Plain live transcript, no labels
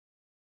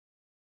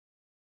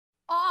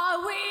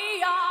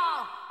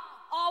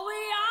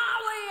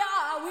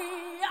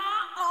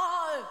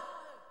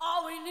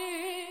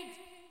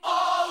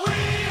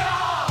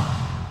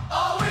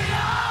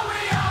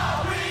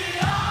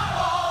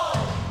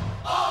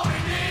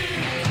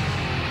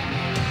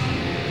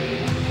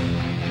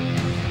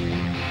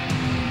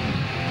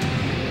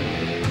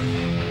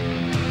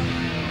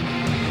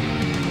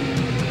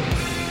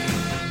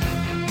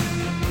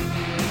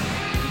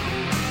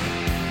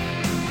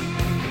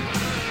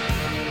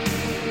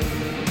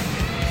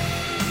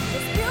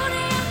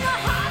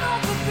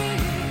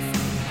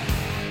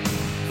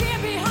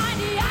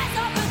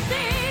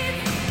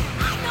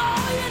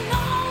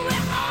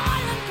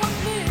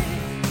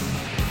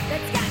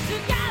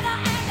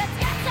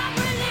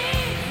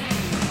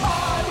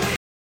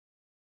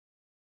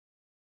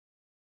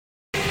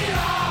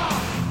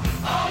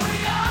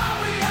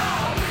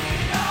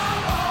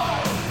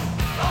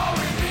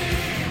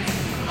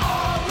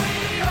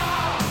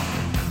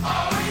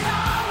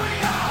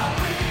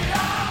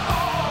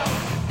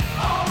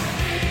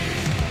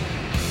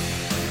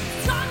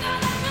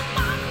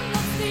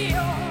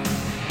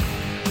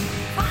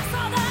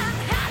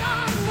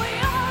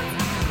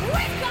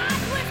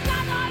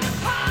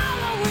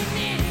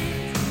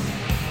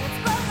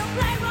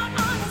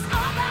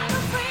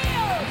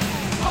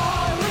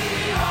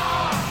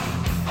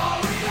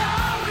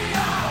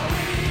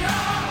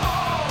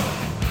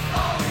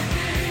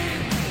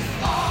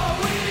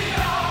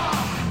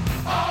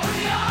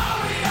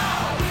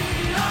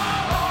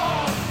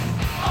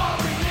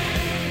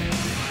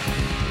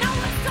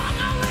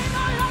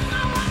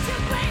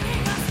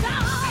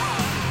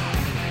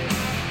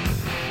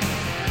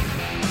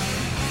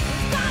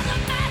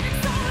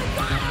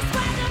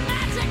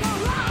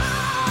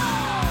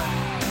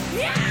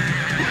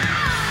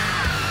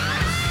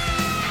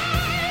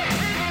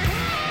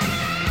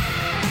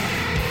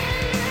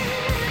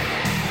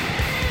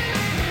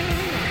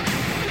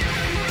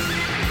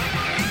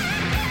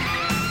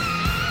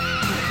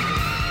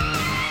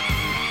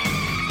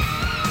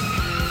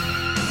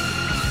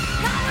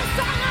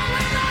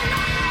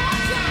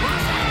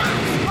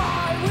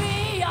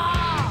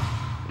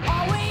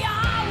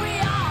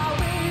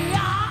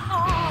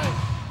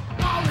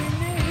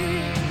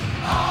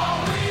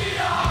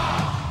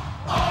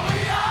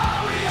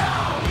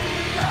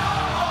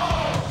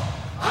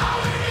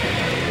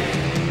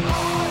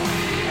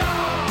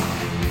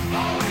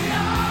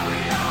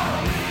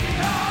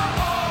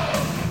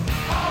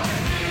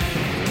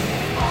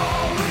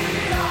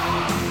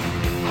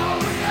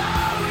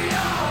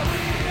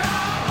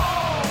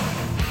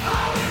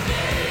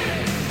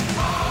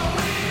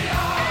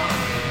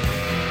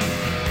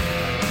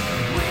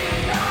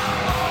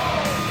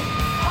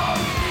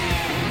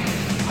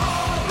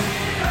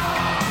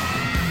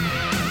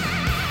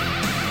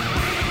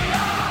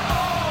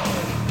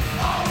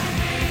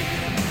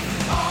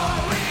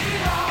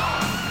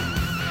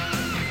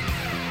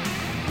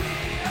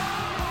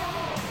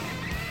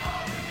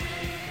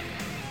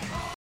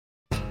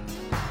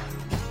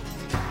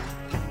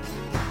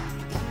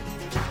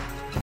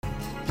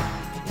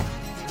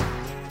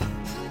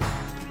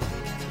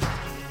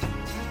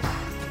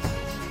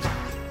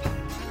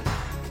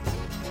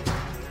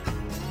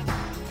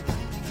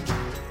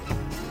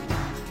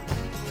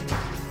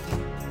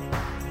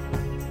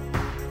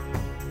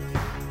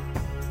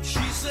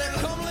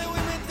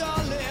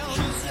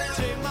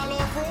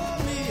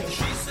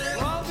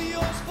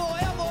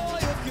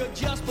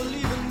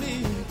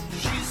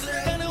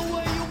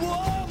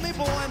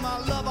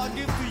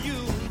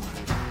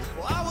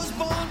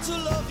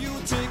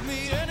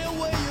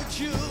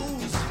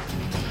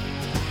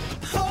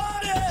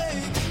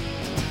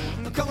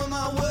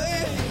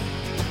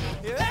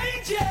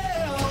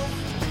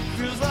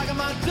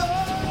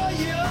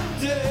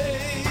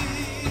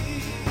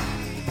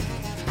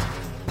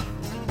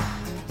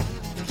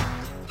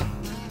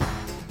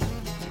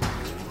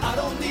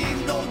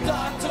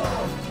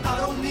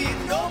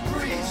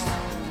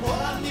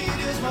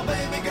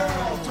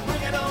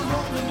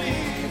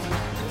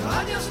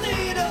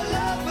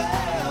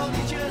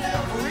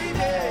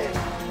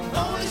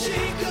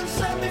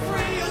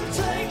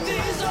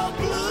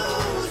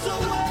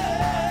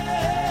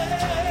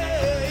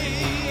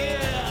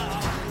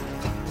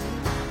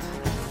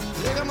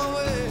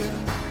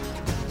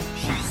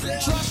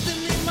Trust in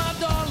me, my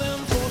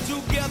darling, for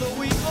together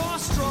we are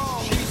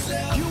strong.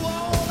 You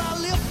are all I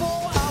live for,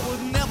 I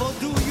would never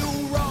do you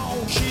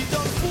wrong. She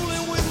done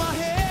fooling with my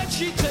head,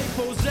 she take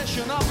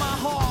possession of my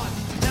heart.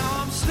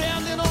 Now I'm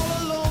standing all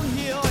alone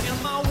here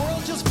and my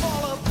world just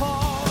fall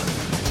apart.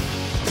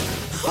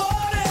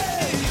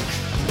 Heartache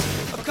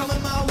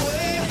coming my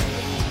way.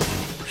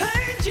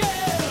 Angel,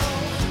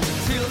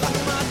 feel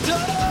like my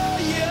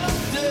dying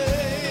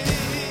day.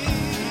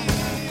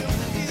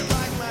 Feel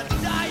like my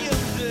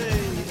dying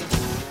day.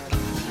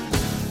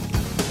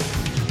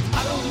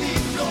 I don't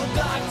need no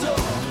doctor,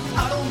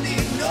 I don't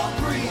need no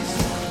priest.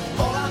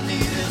 All I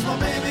need is my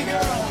baby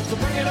girl to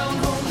bring it on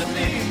home to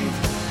me.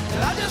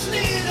 And I just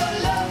need a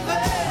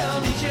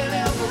loving each and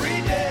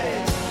every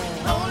day.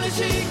 Only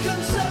she can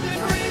set me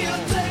free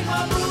and take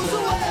my blues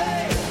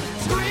away.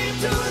 Scream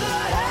to the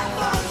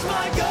heavens,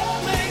 my girl,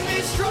 make me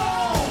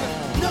strong.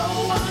 No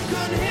one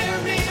can hear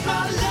me,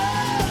 my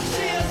love,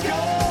 she is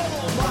gone.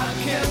 What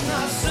can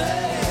I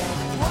say?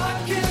 What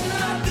can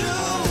I do?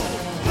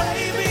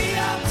 Baby,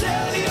 I'll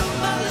tell you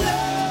my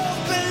love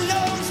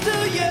belongs to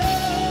you.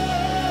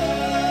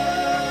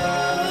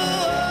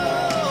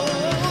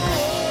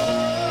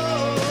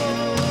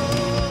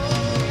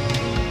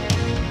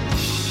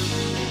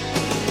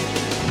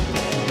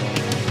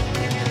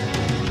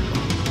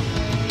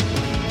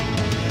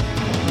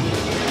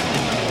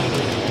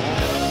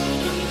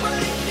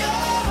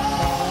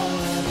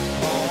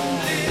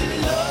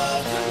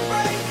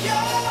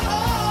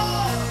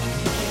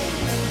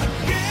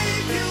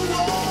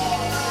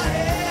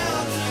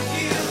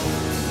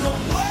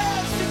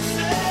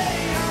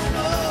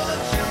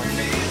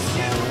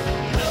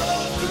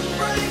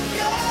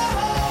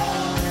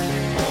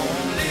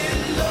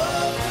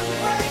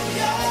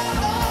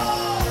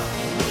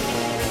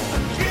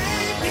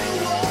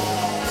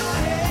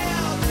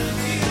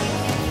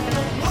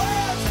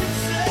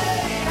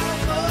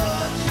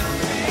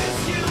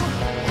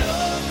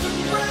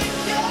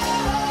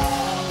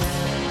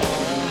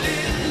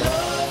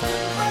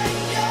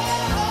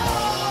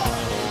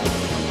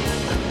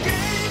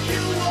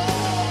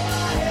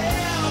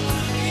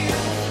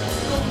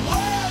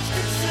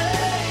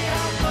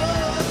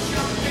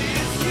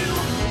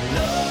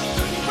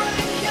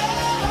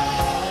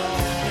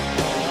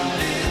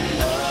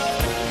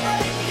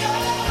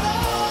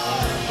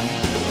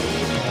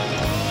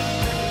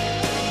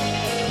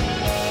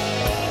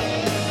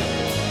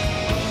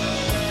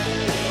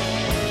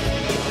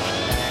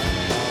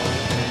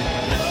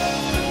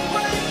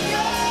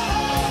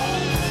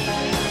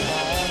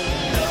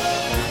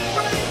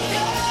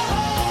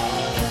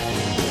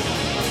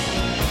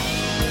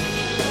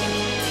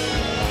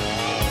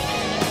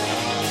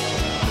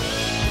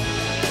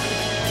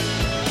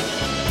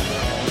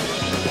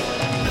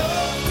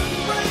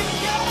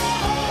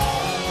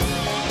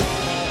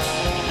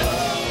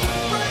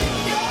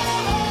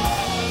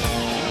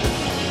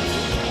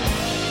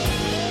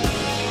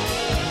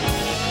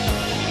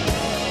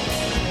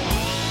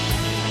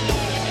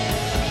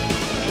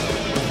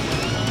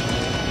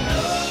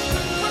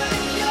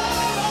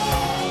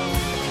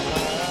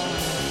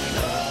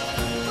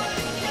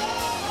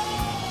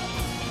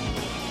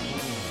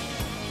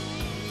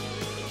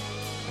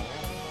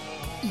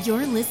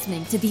 You're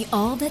listening to the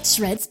All That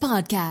Shreds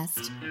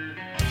podcast.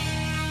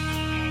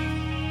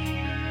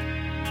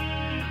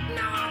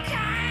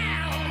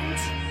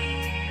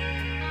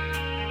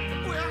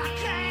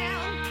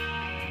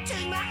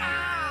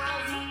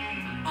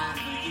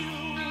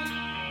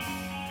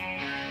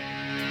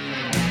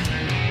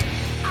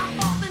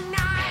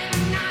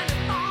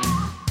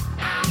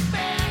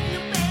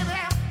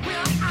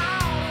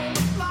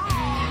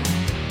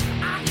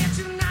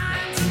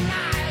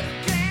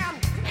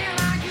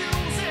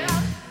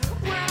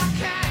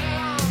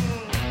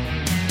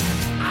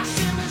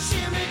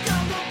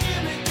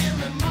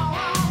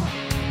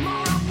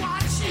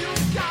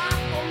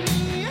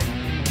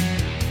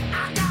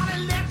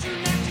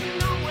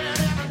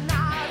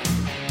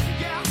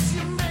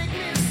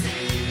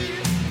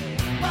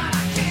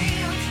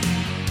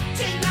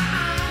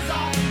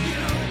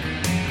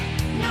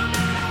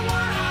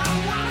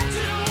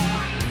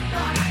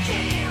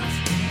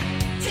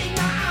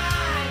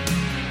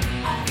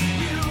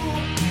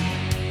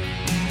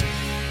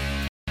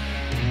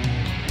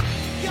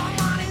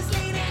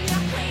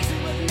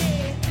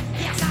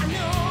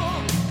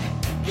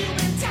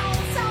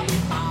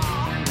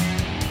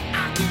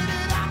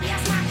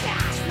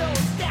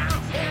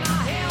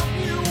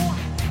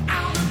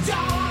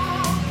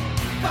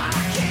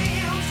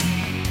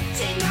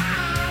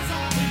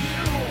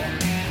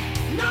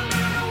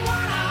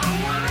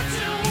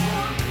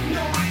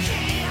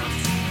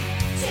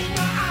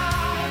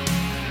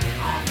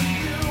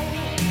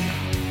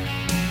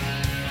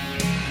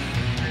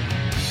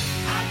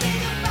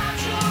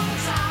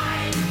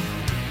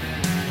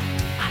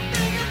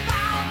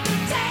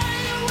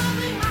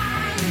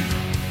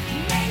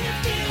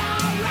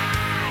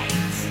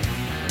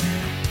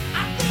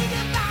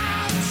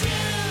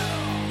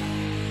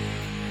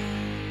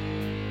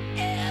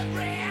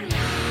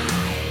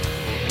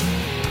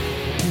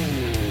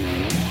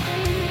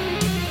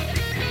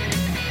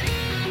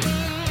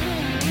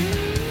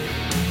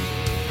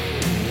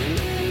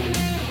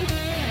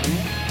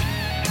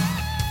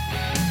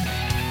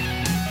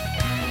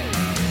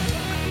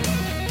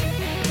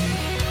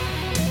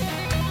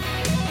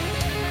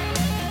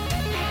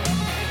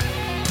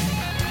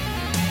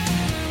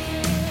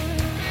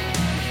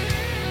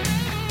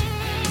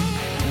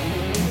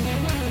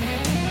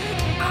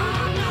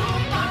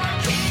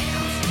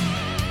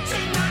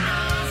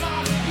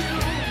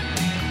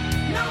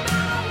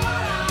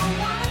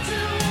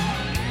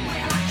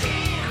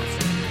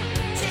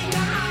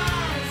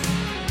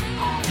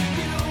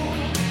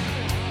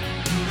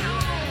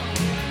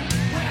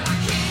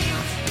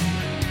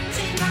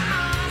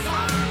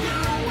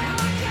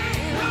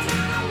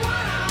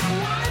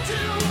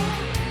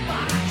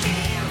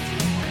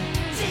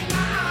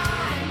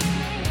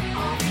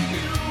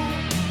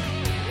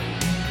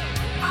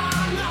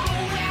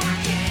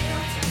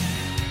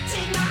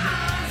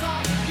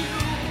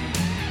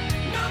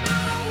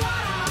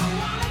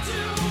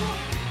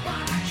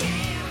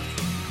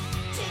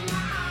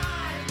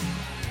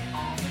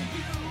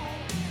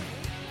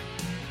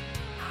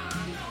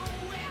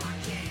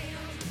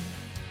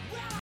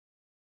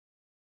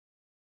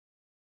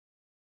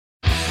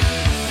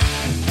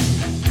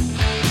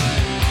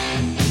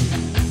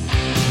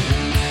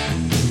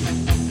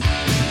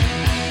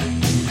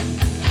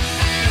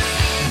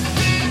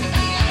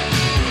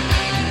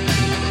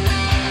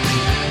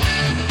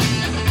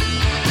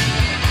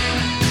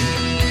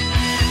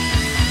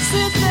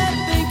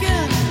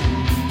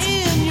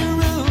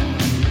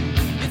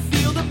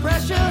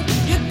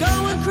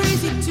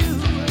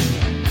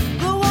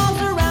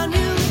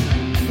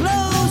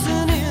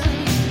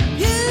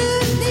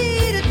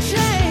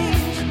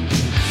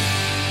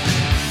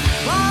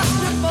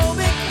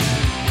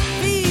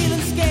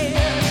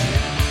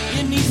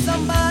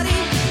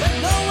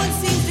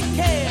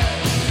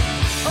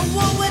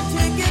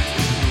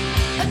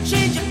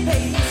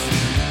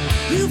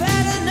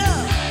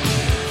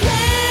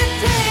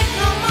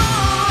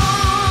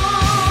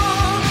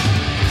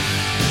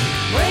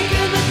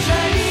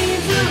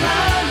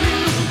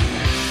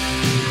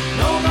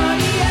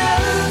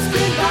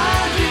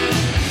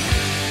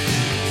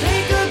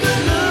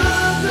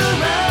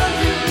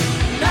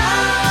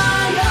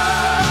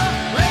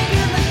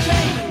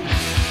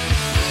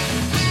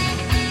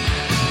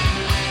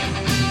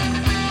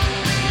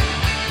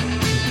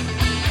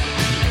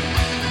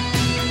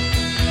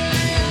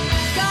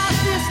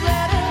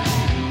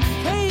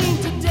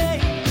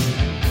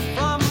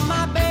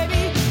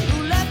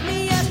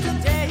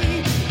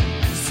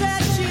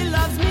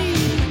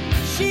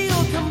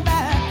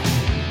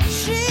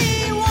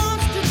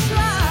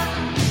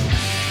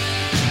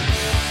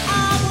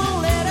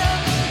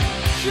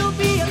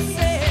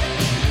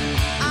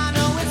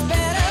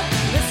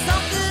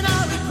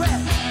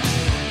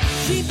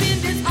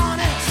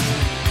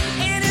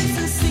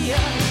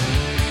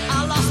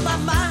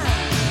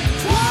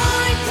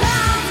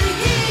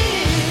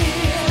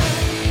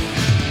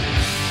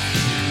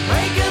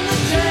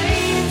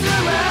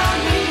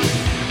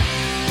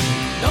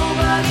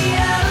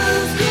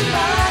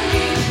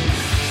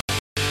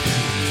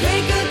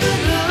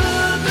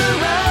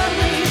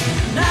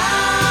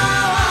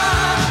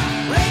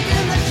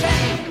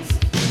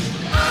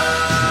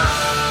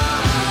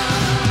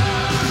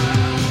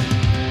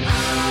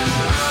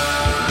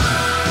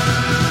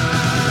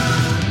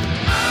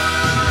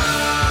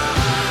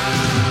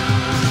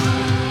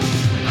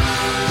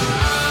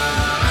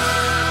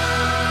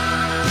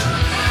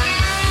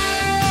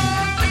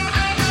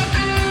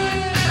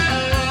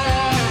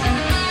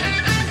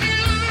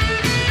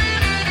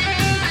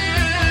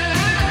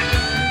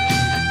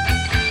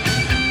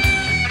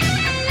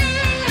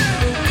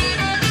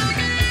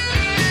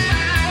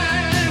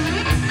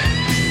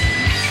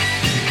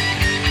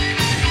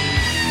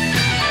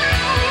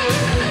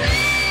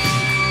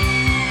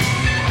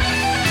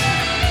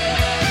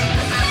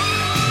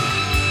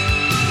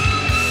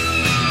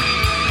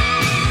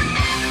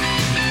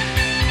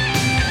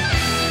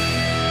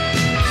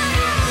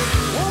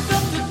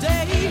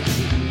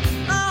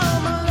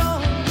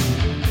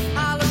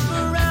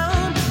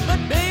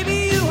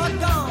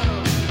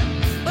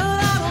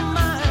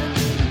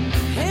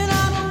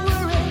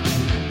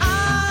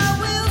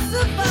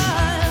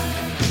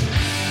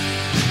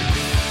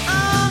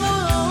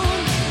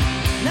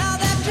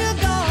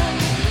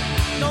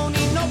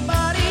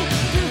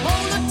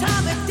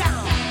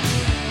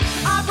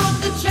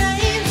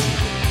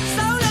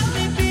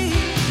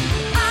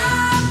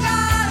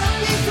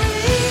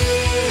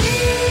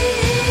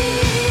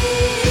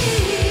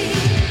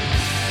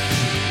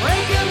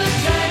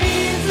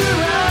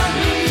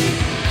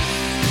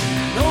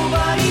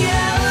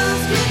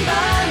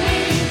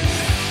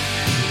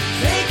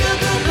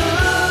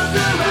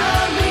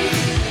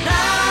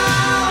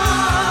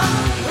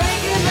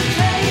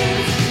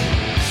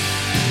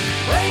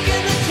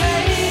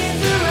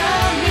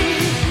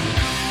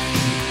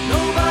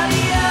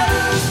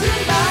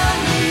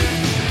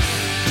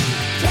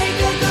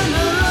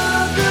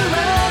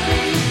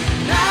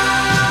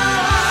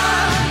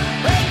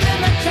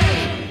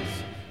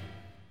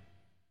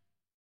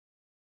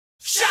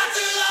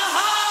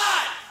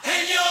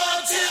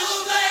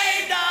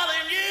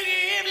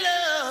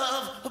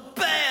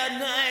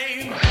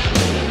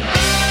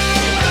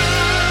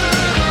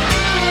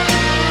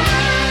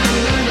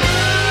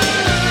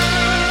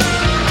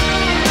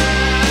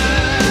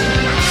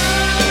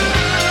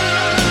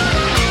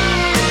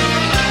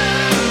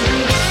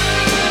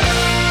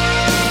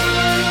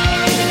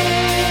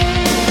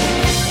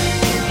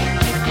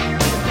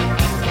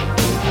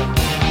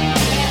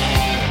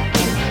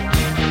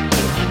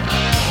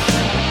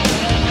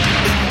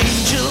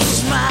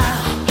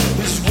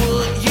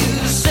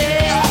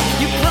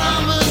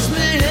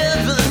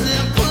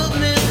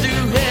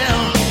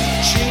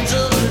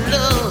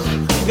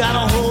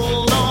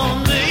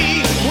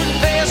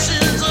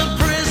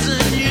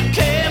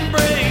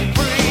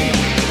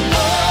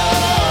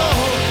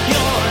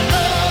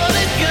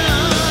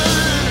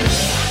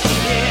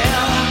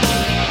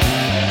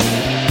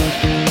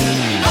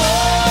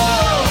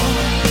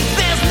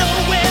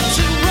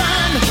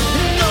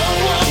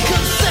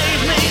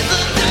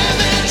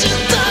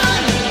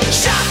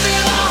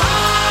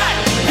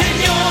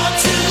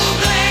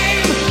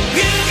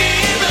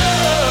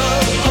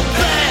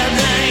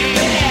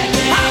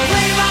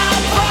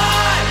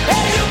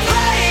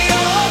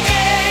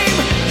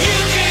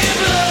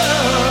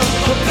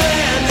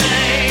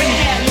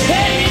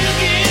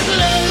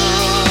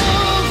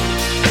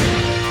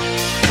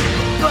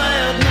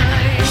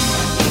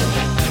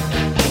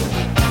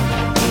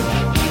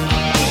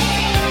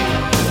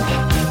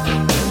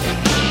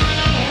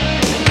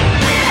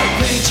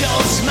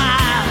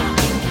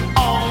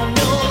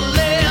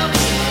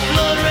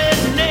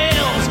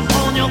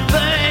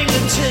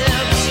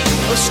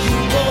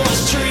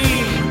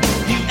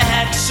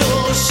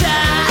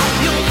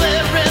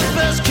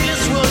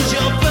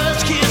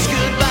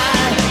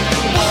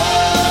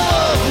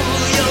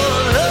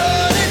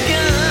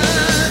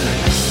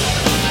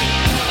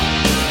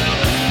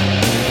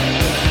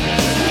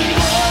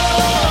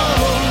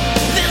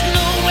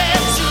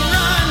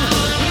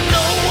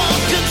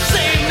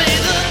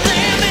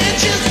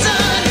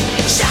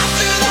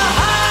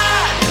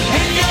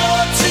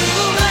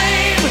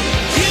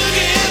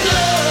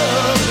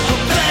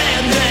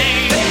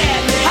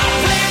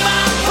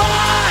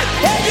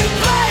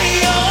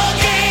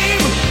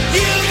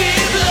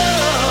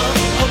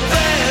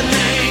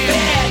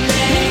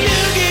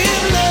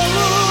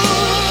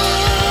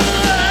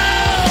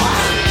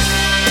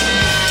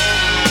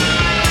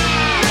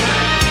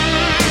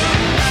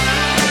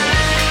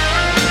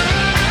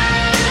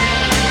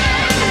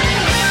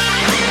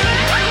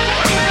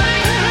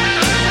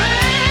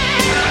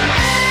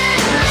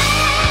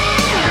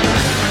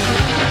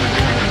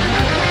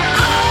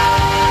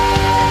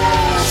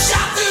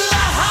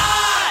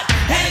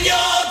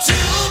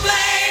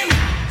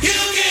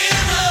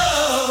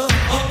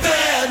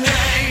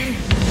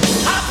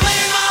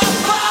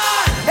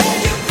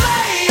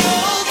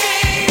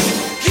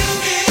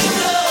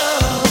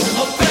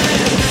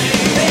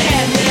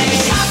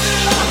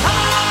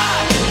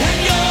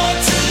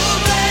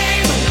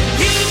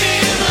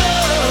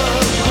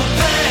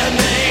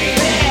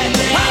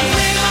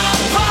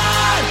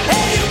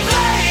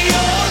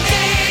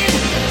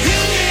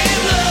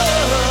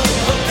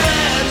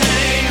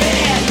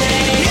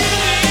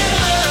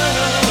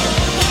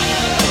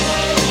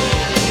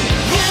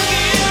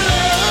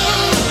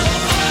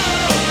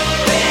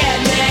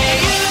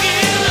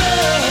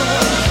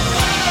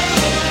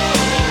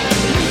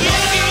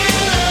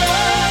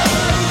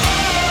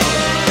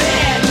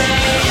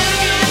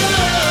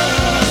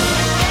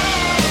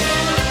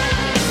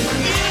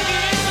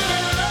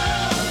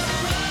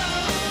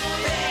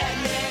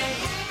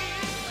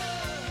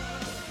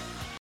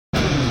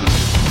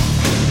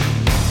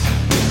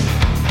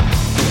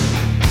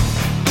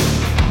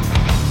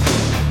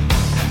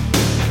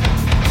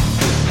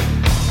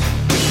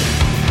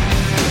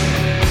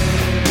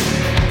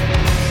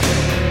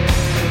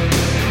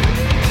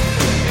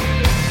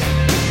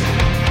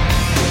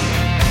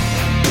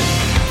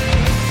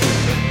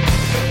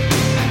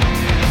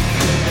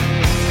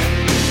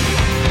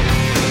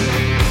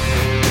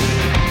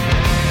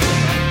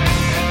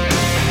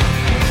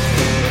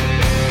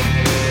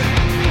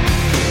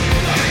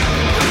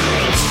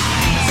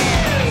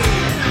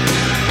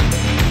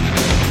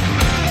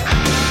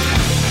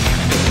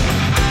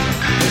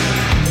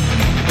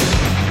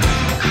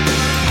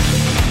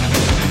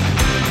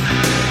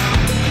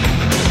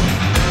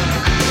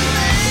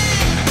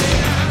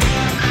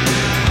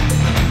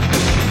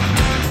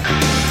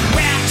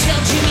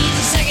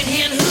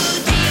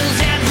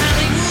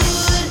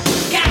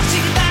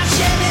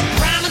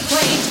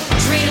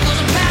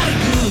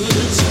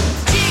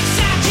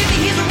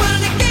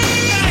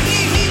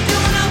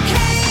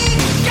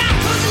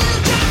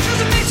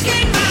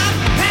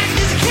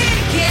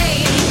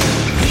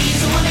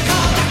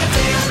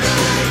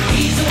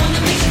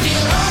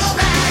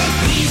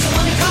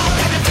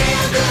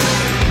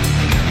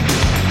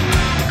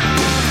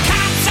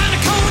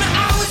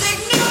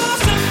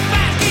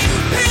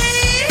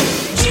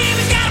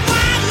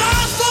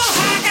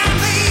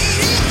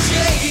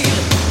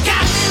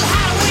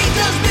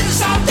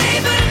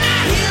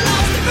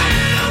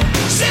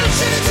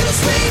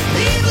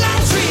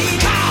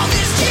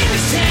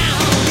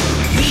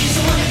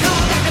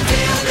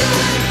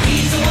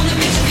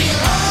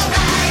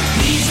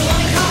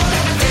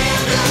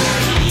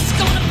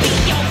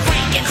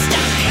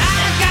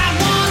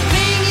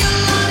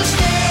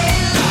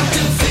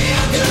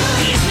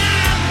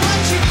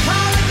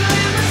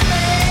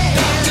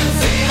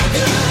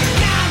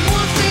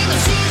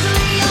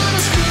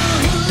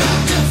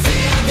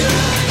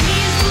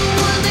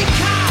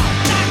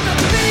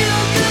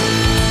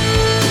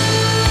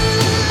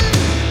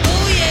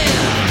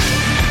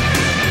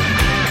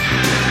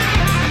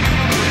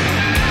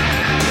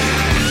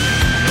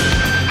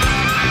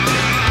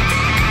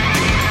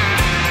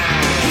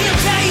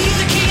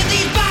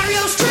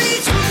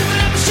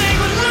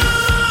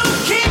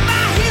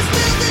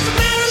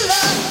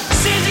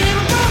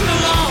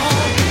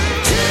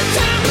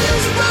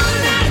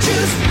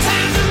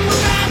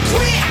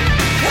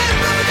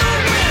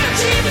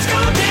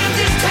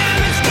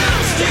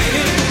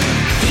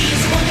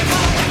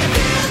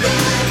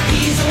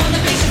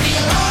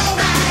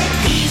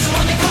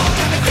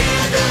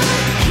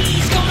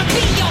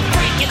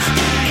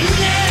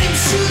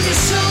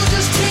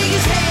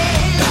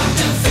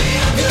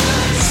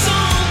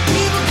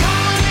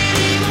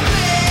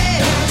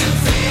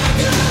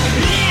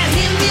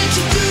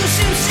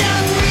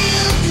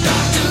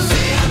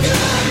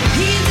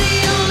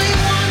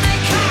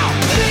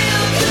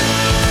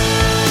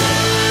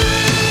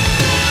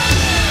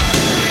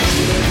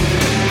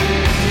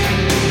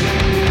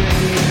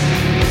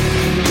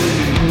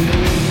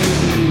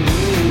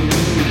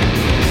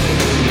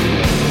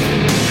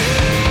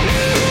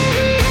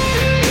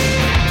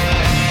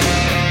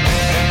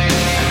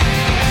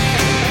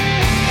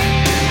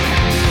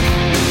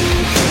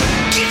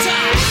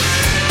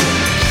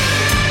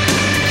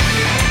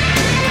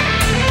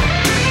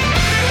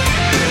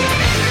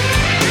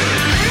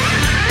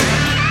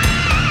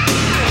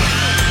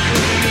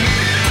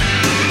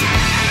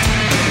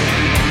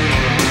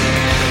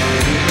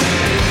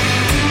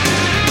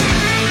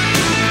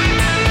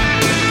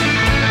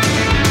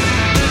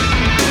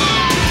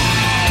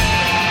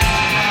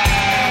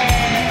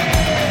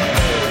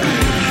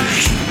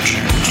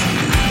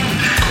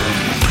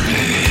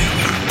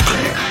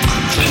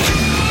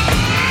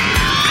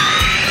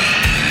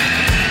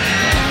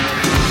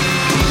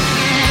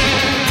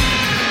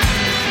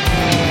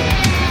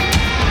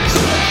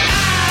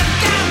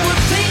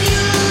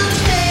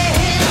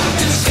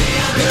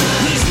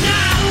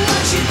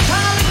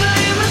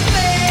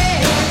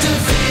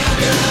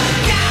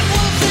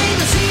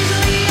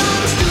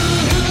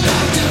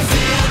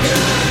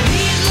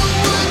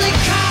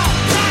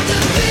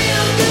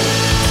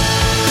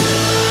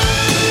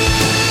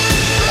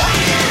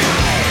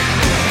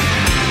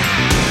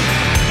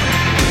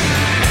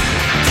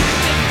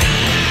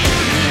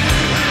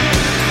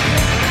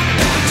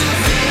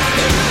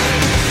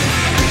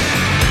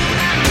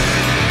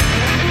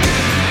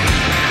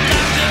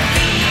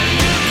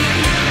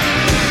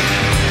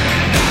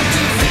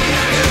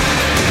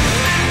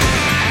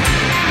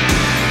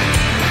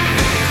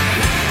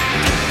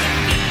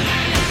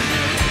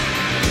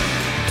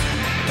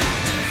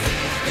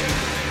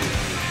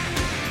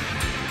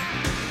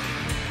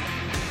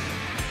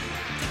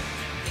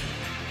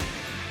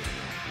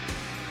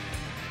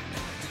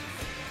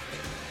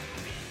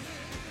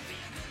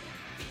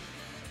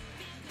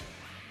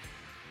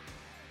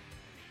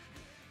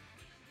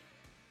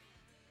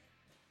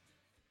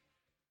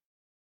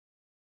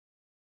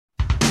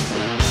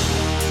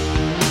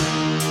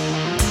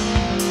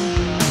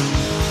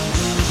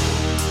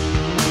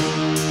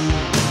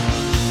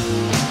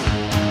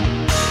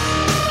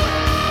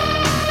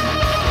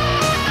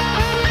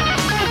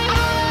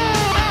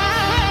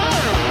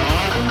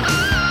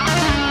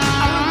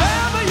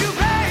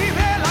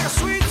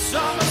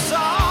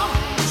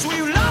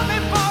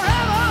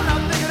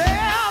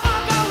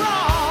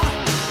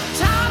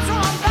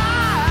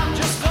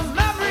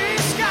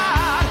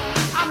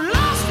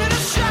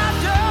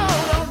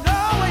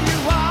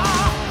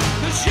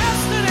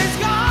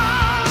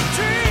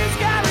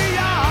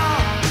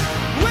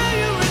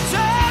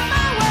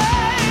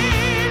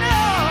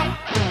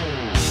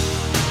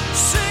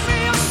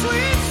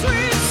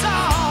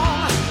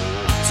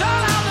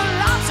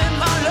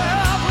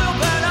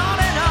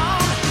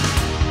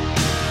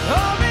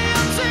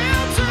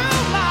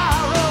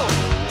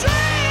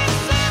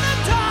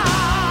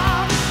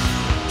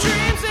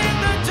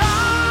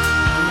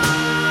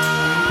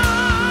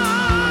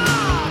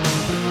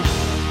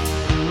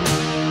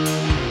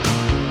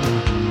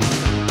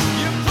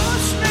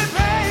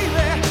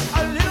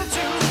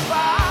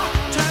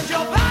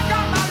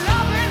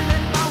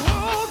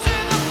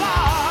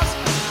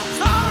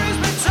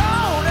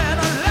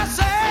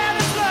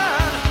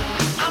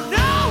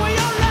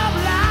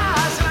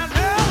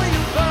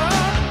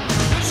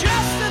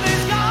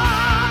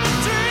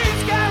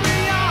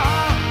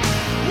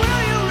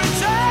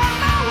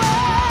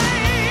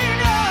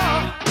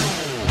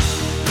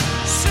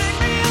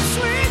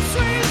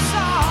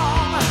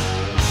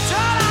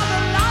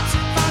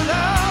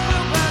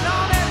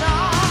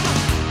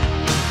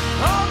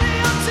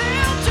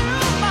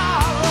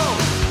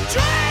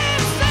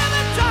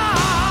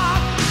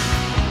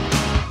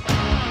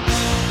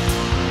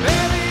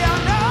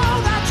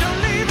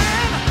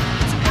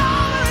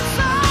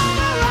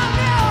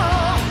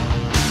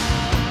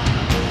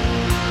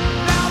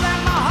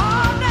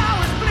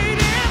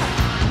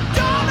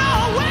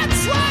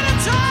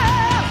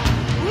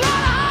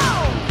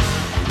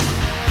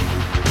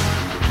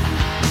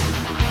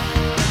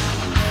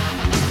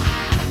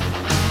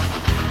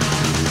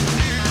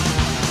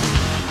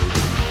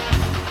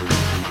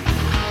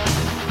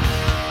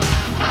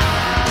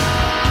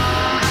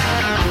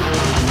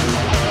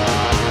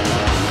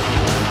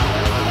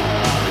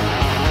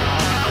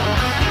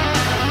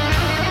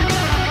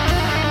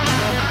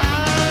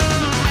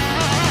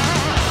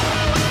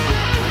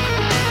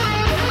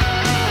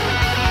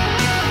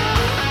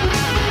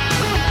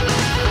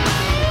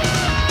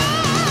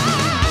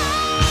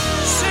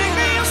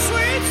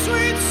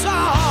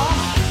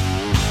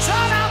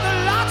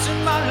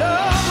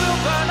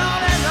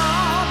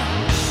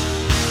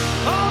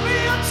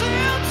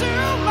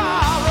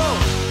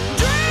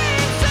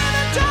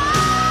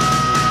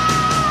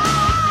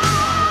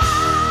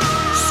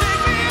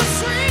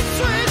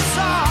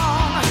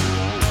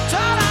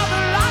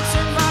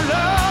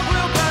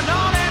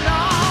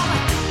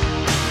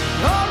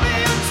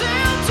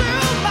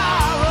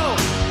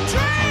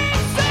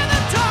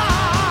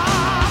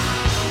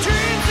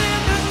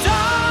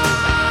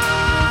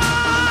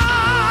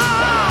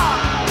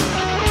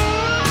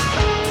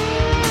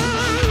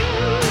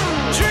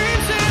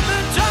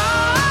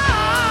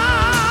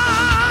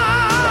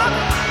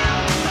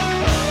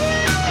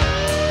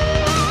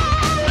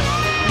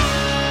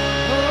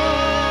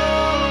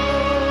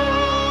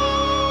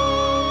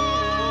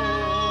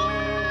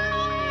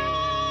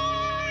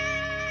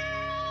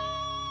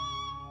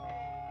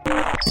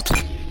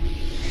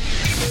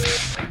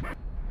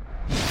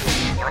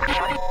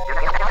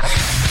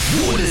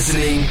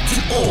 listening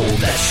to All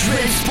That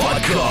Shreds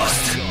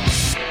Podcast.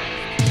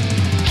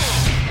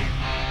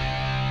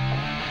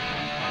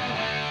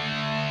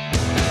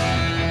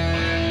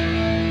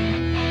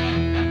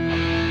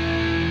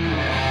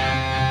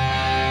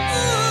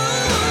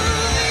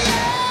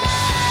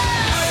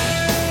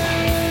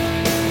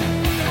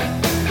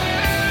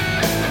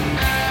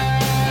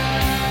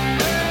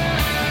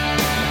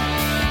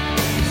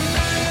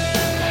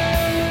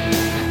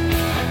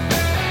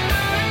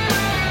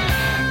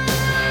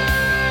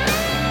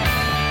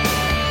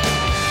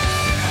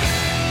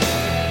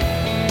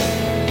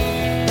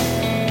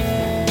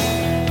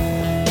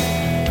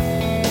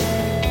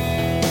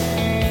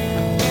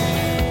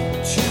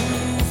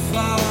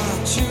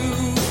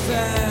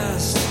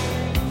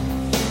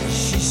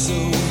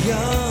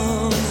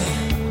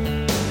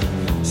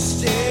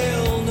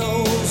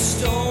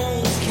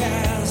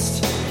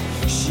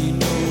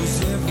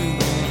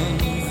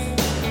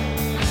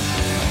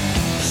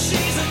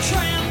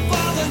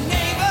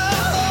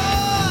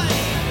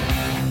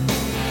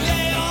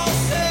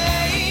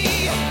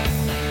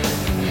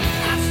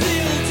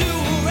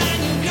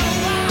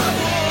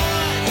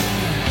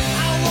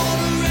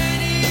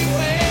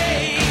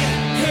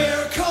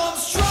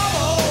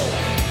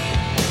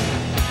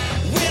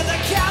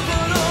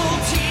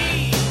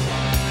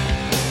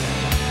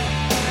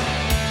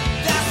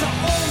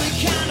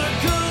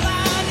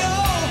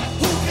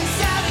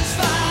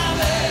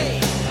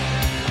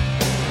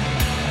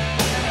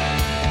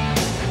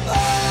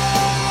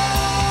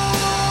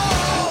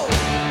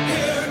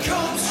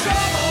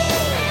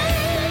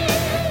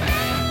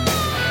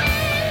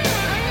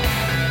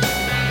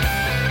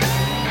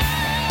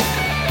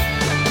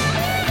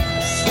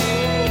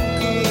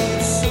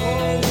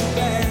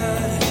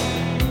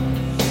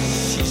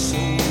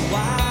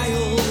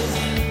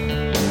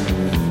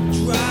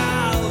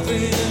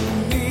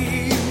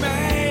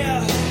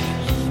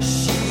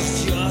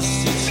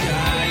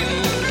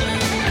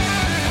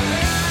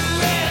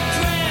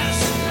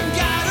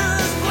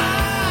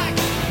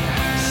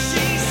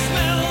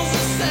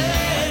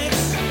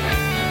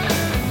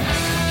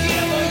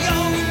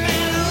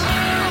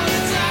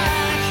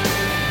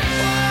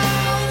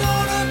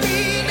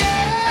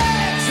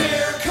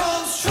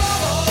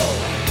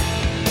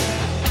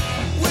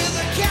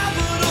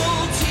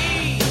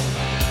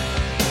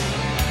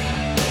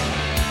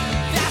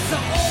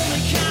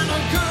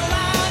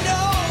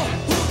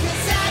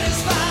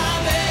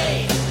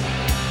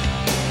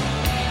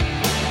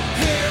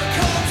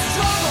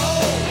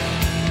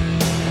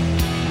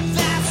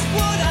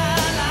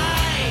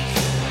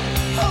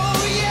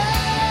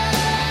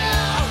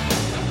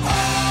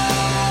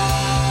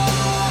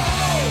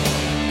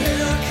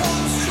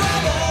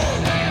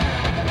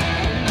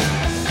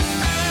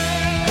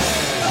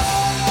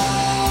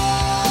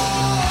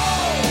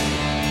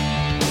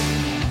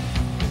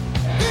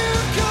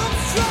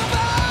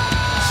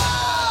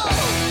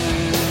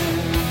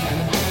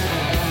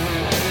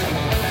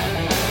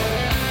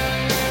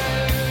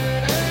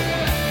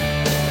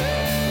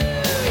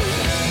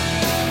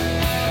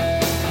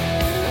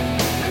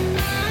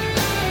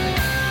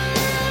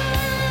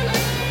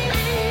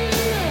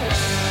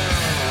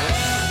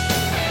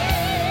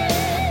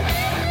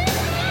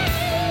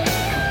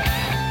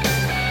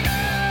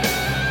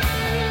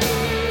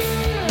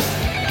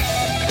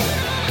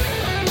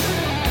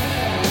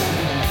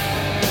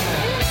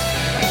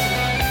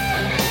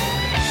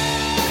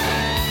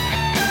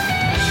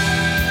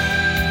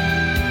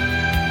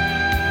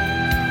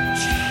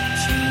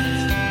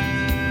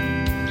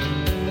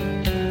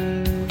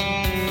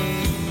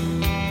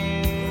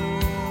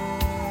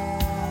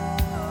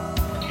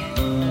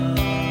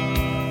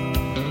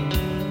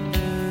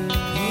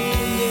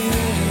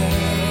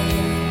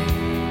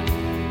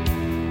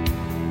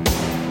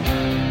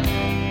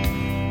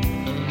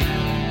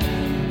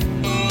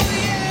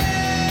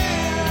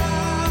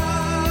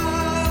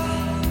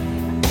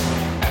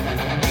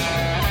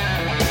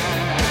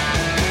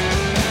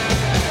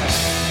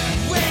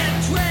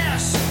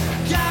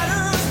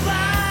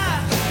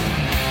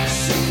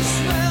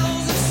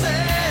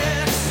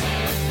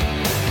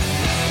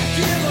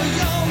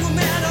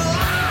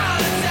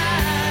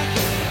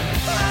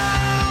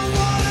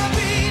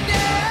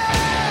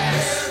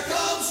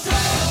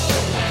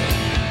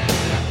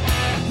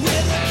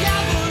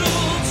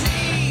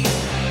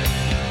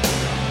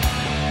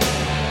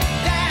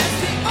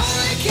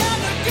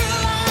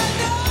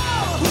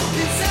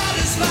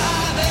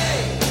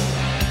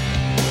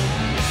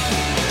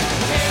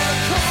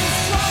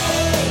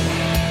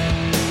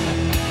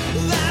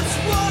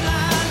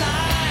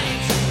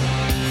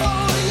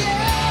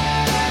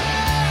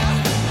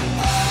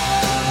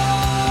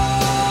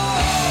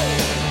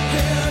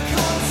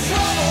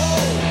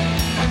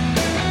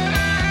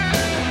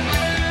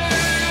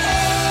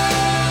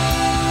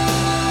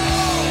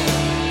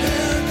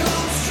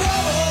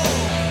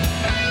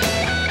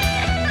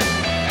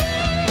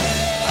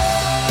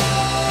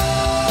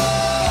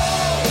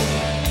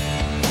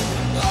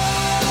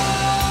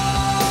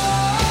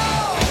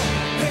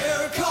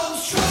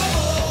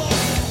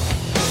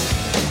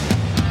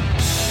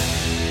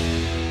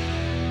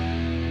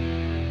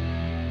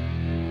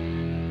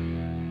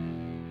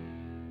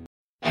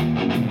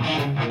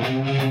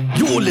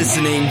 You're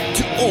listening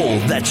to All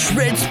That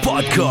Shreds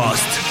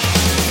Podcast.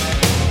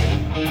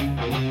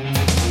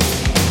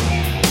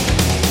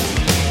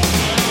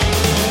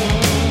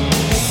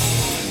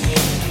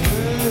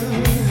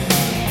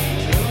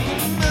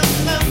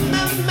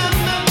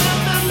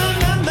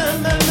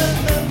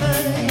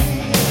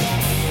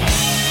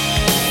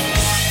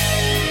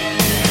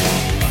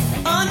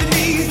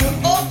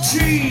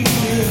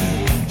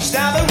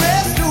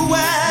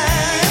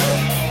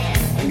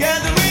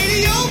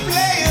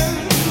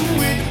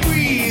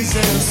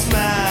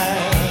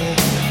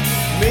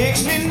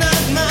 Makes me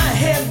not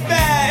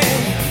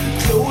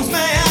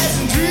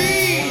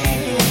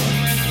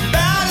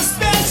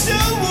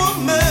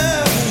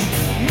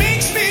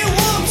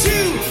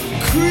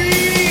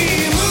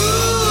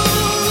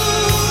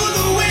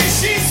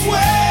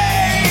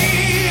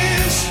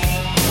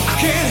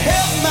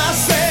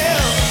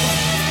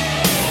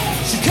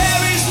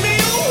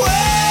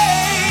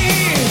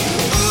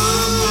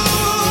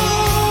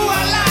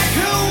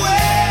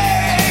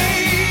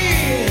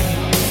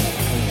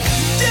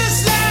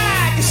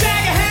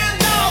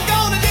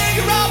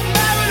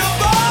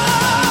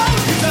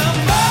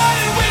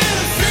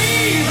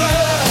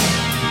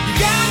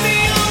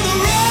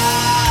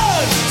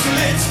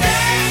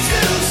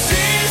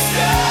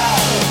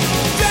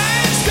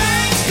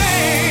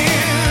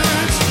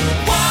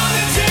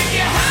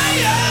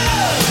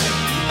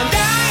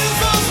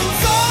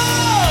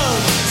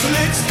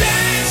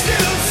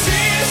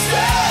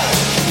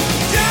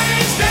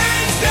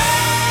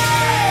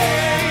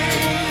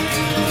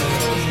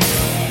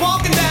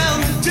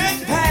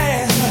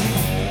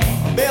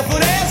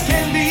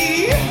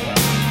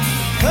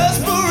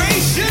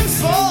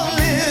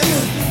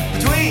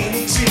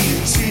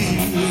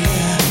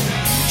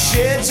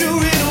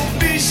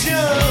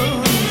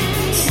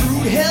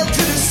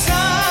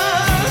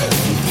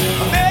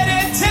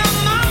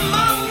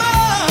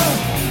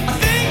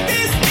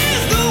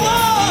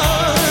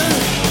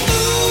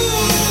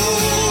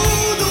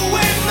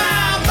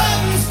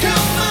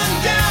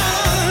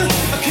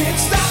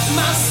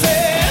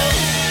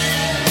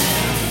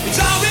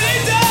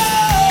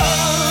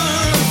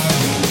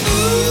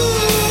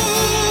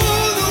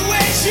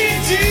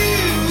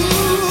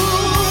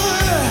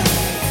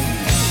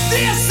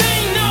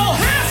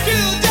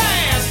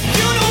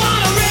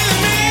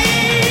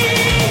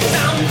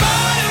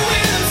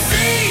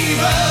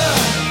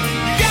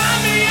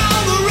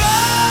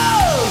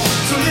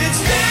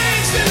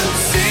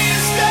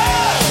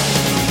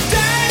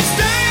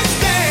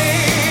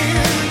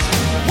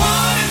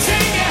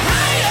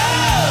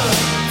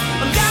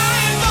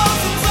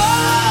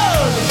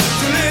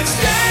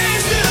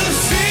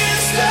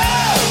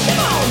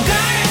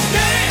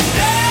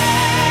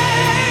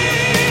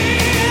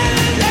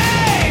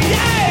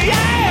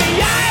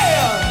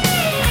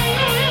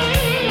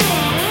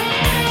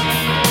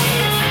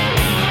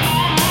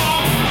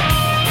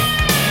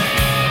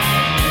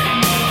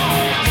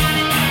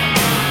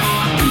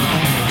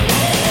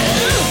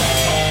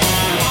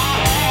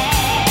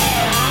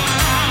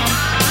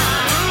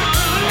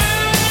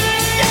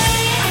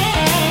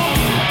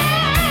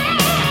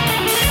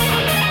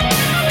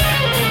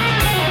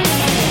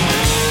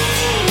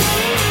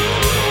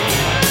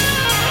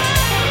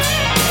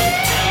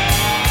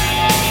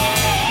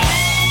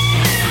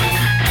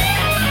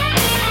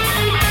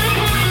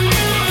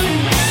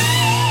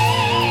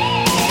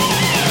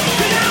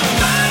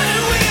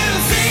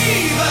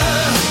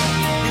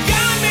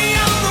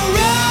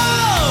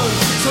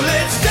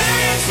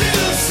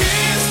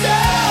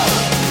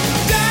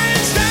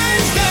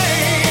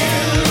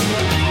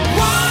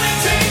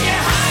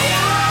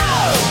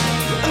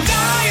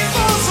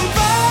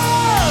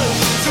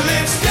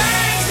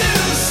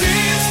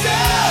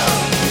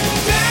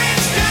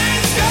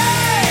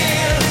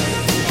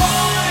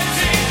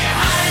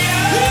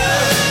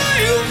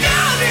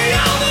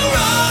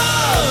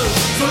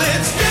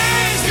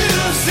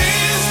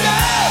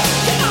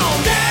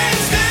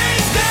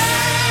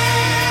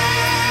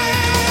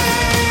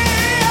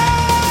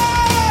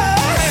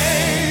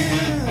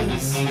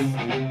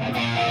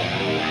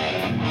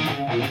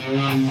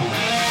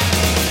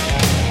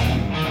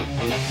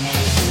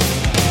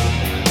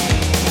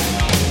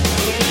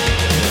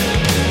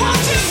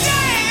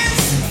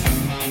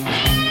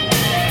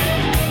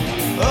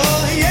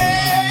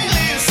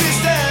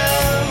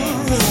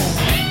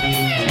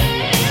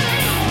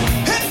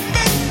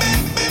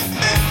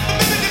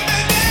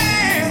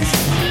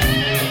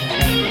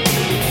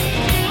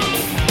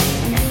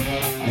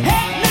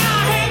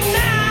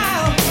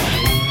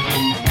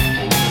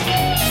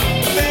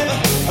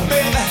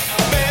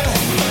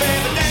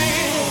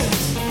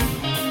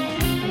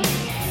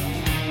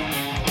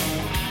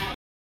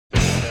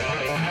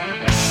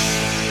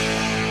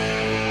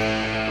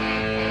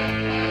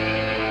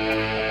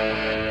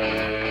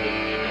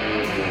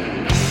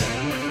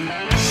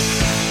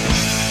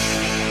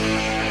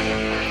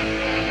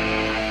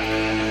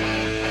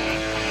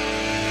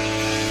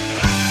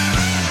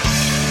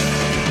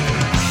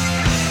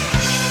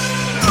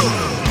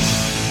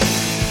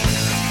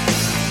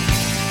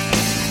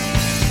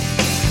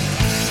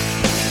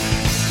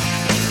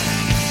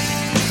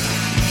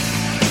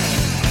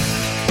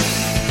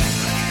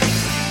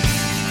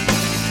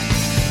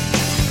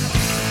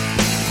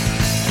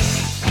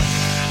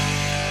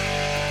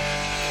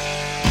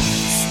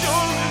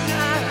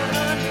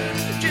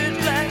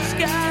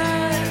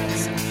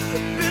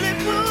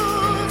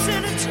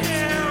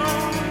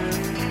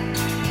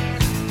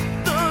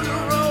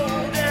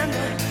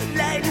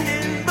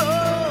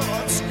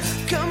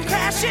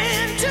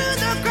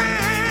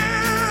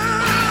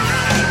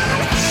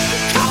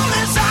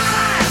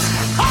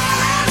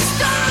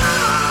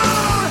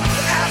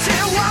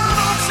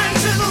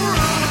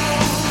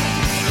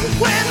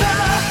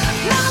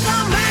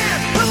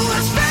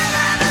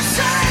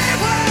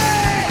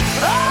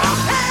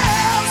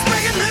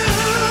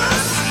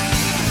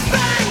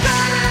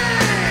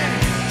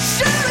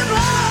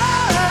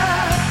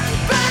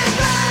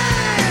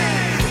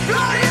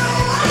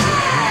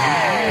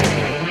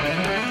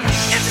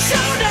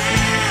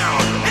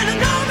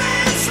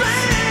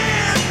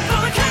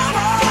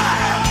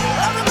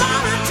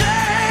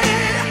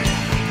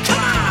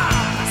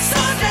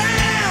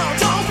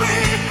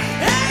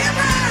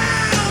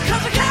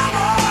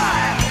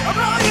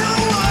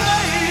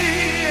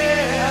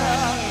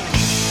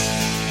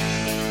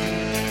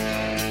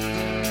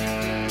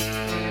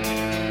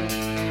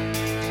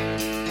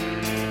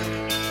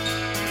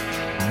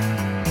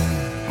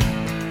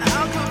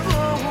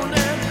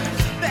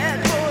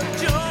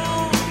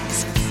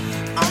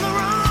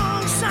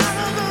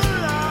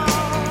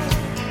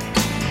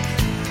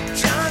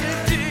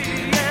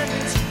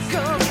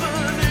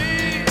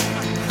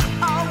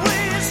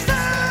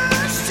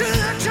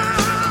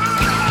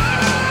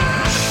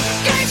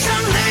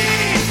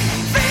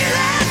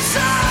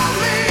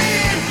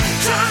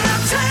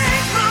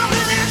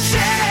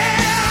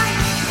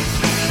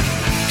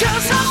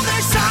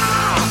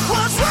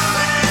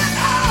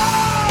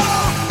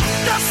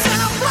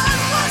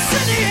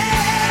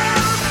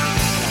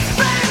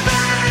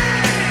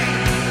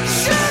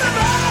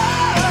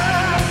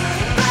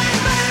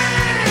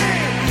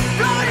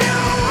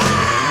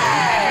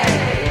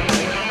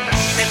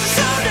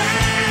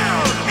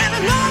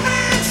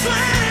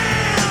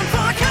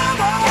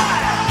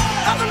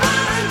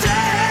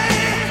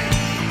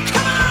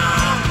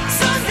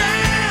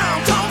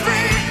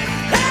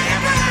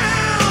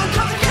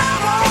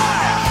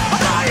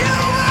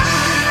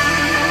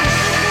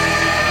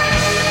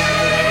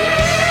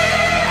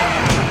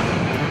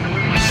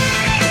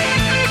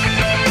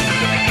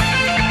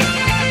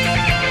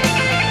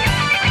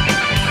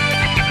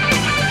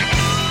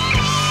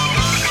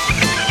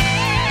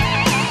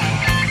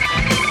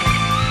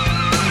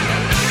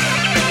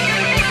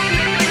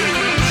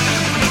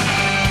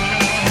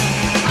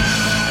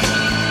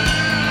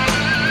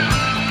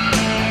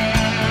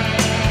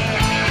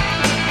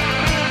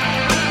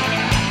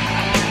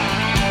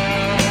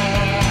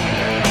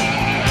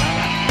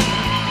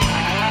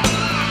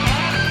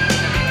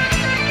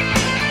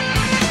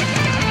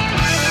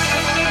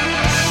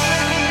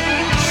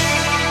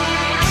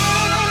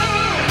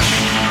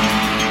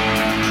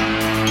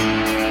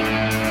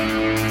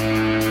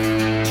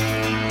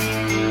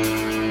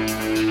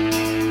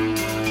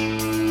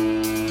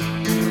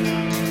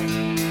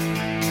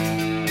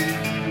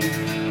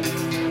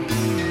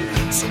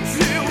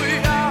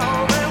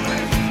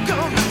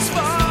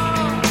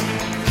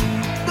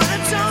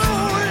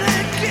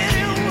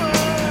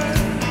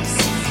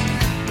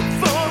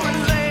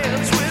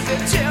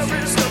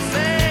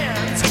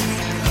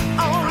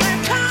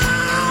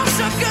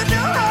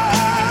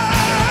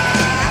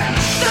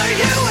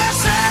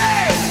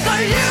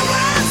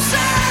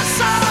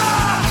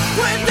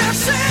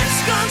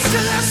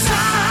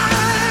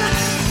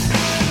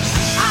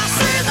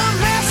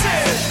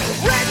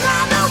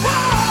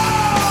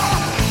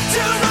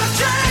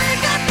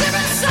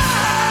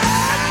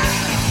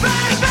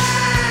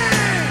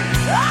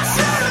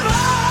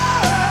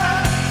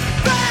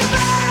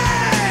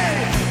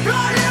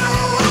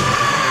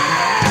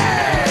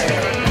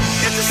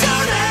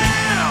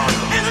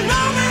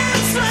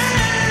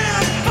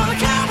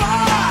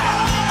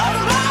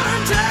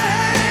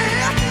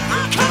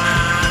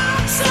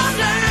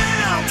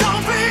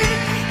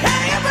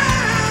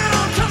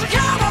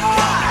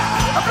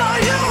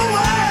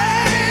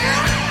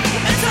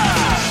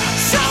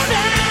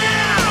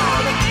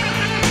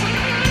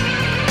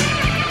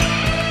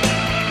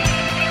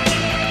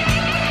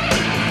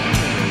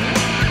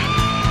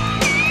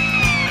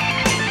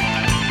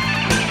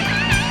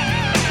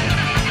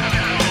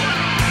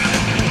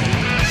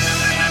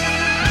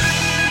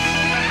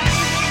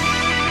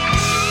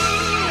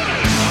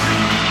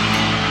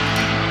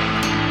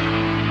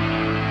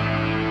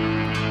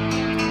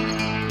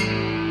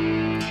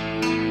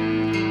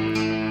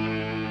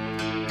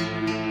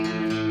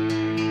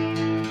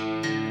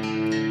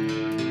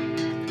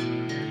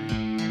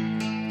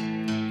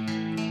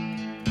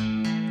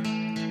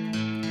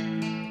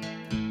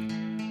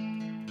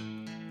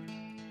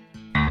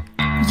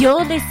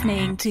You're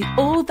listening to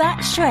All That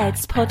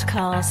Shreds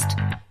podcast,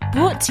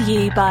 brought to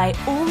you by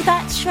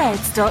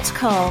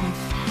allthatshreds.com.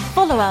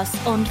 Follow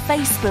us on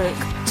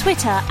Facebook,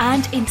 Twitter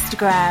and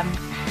Instagram.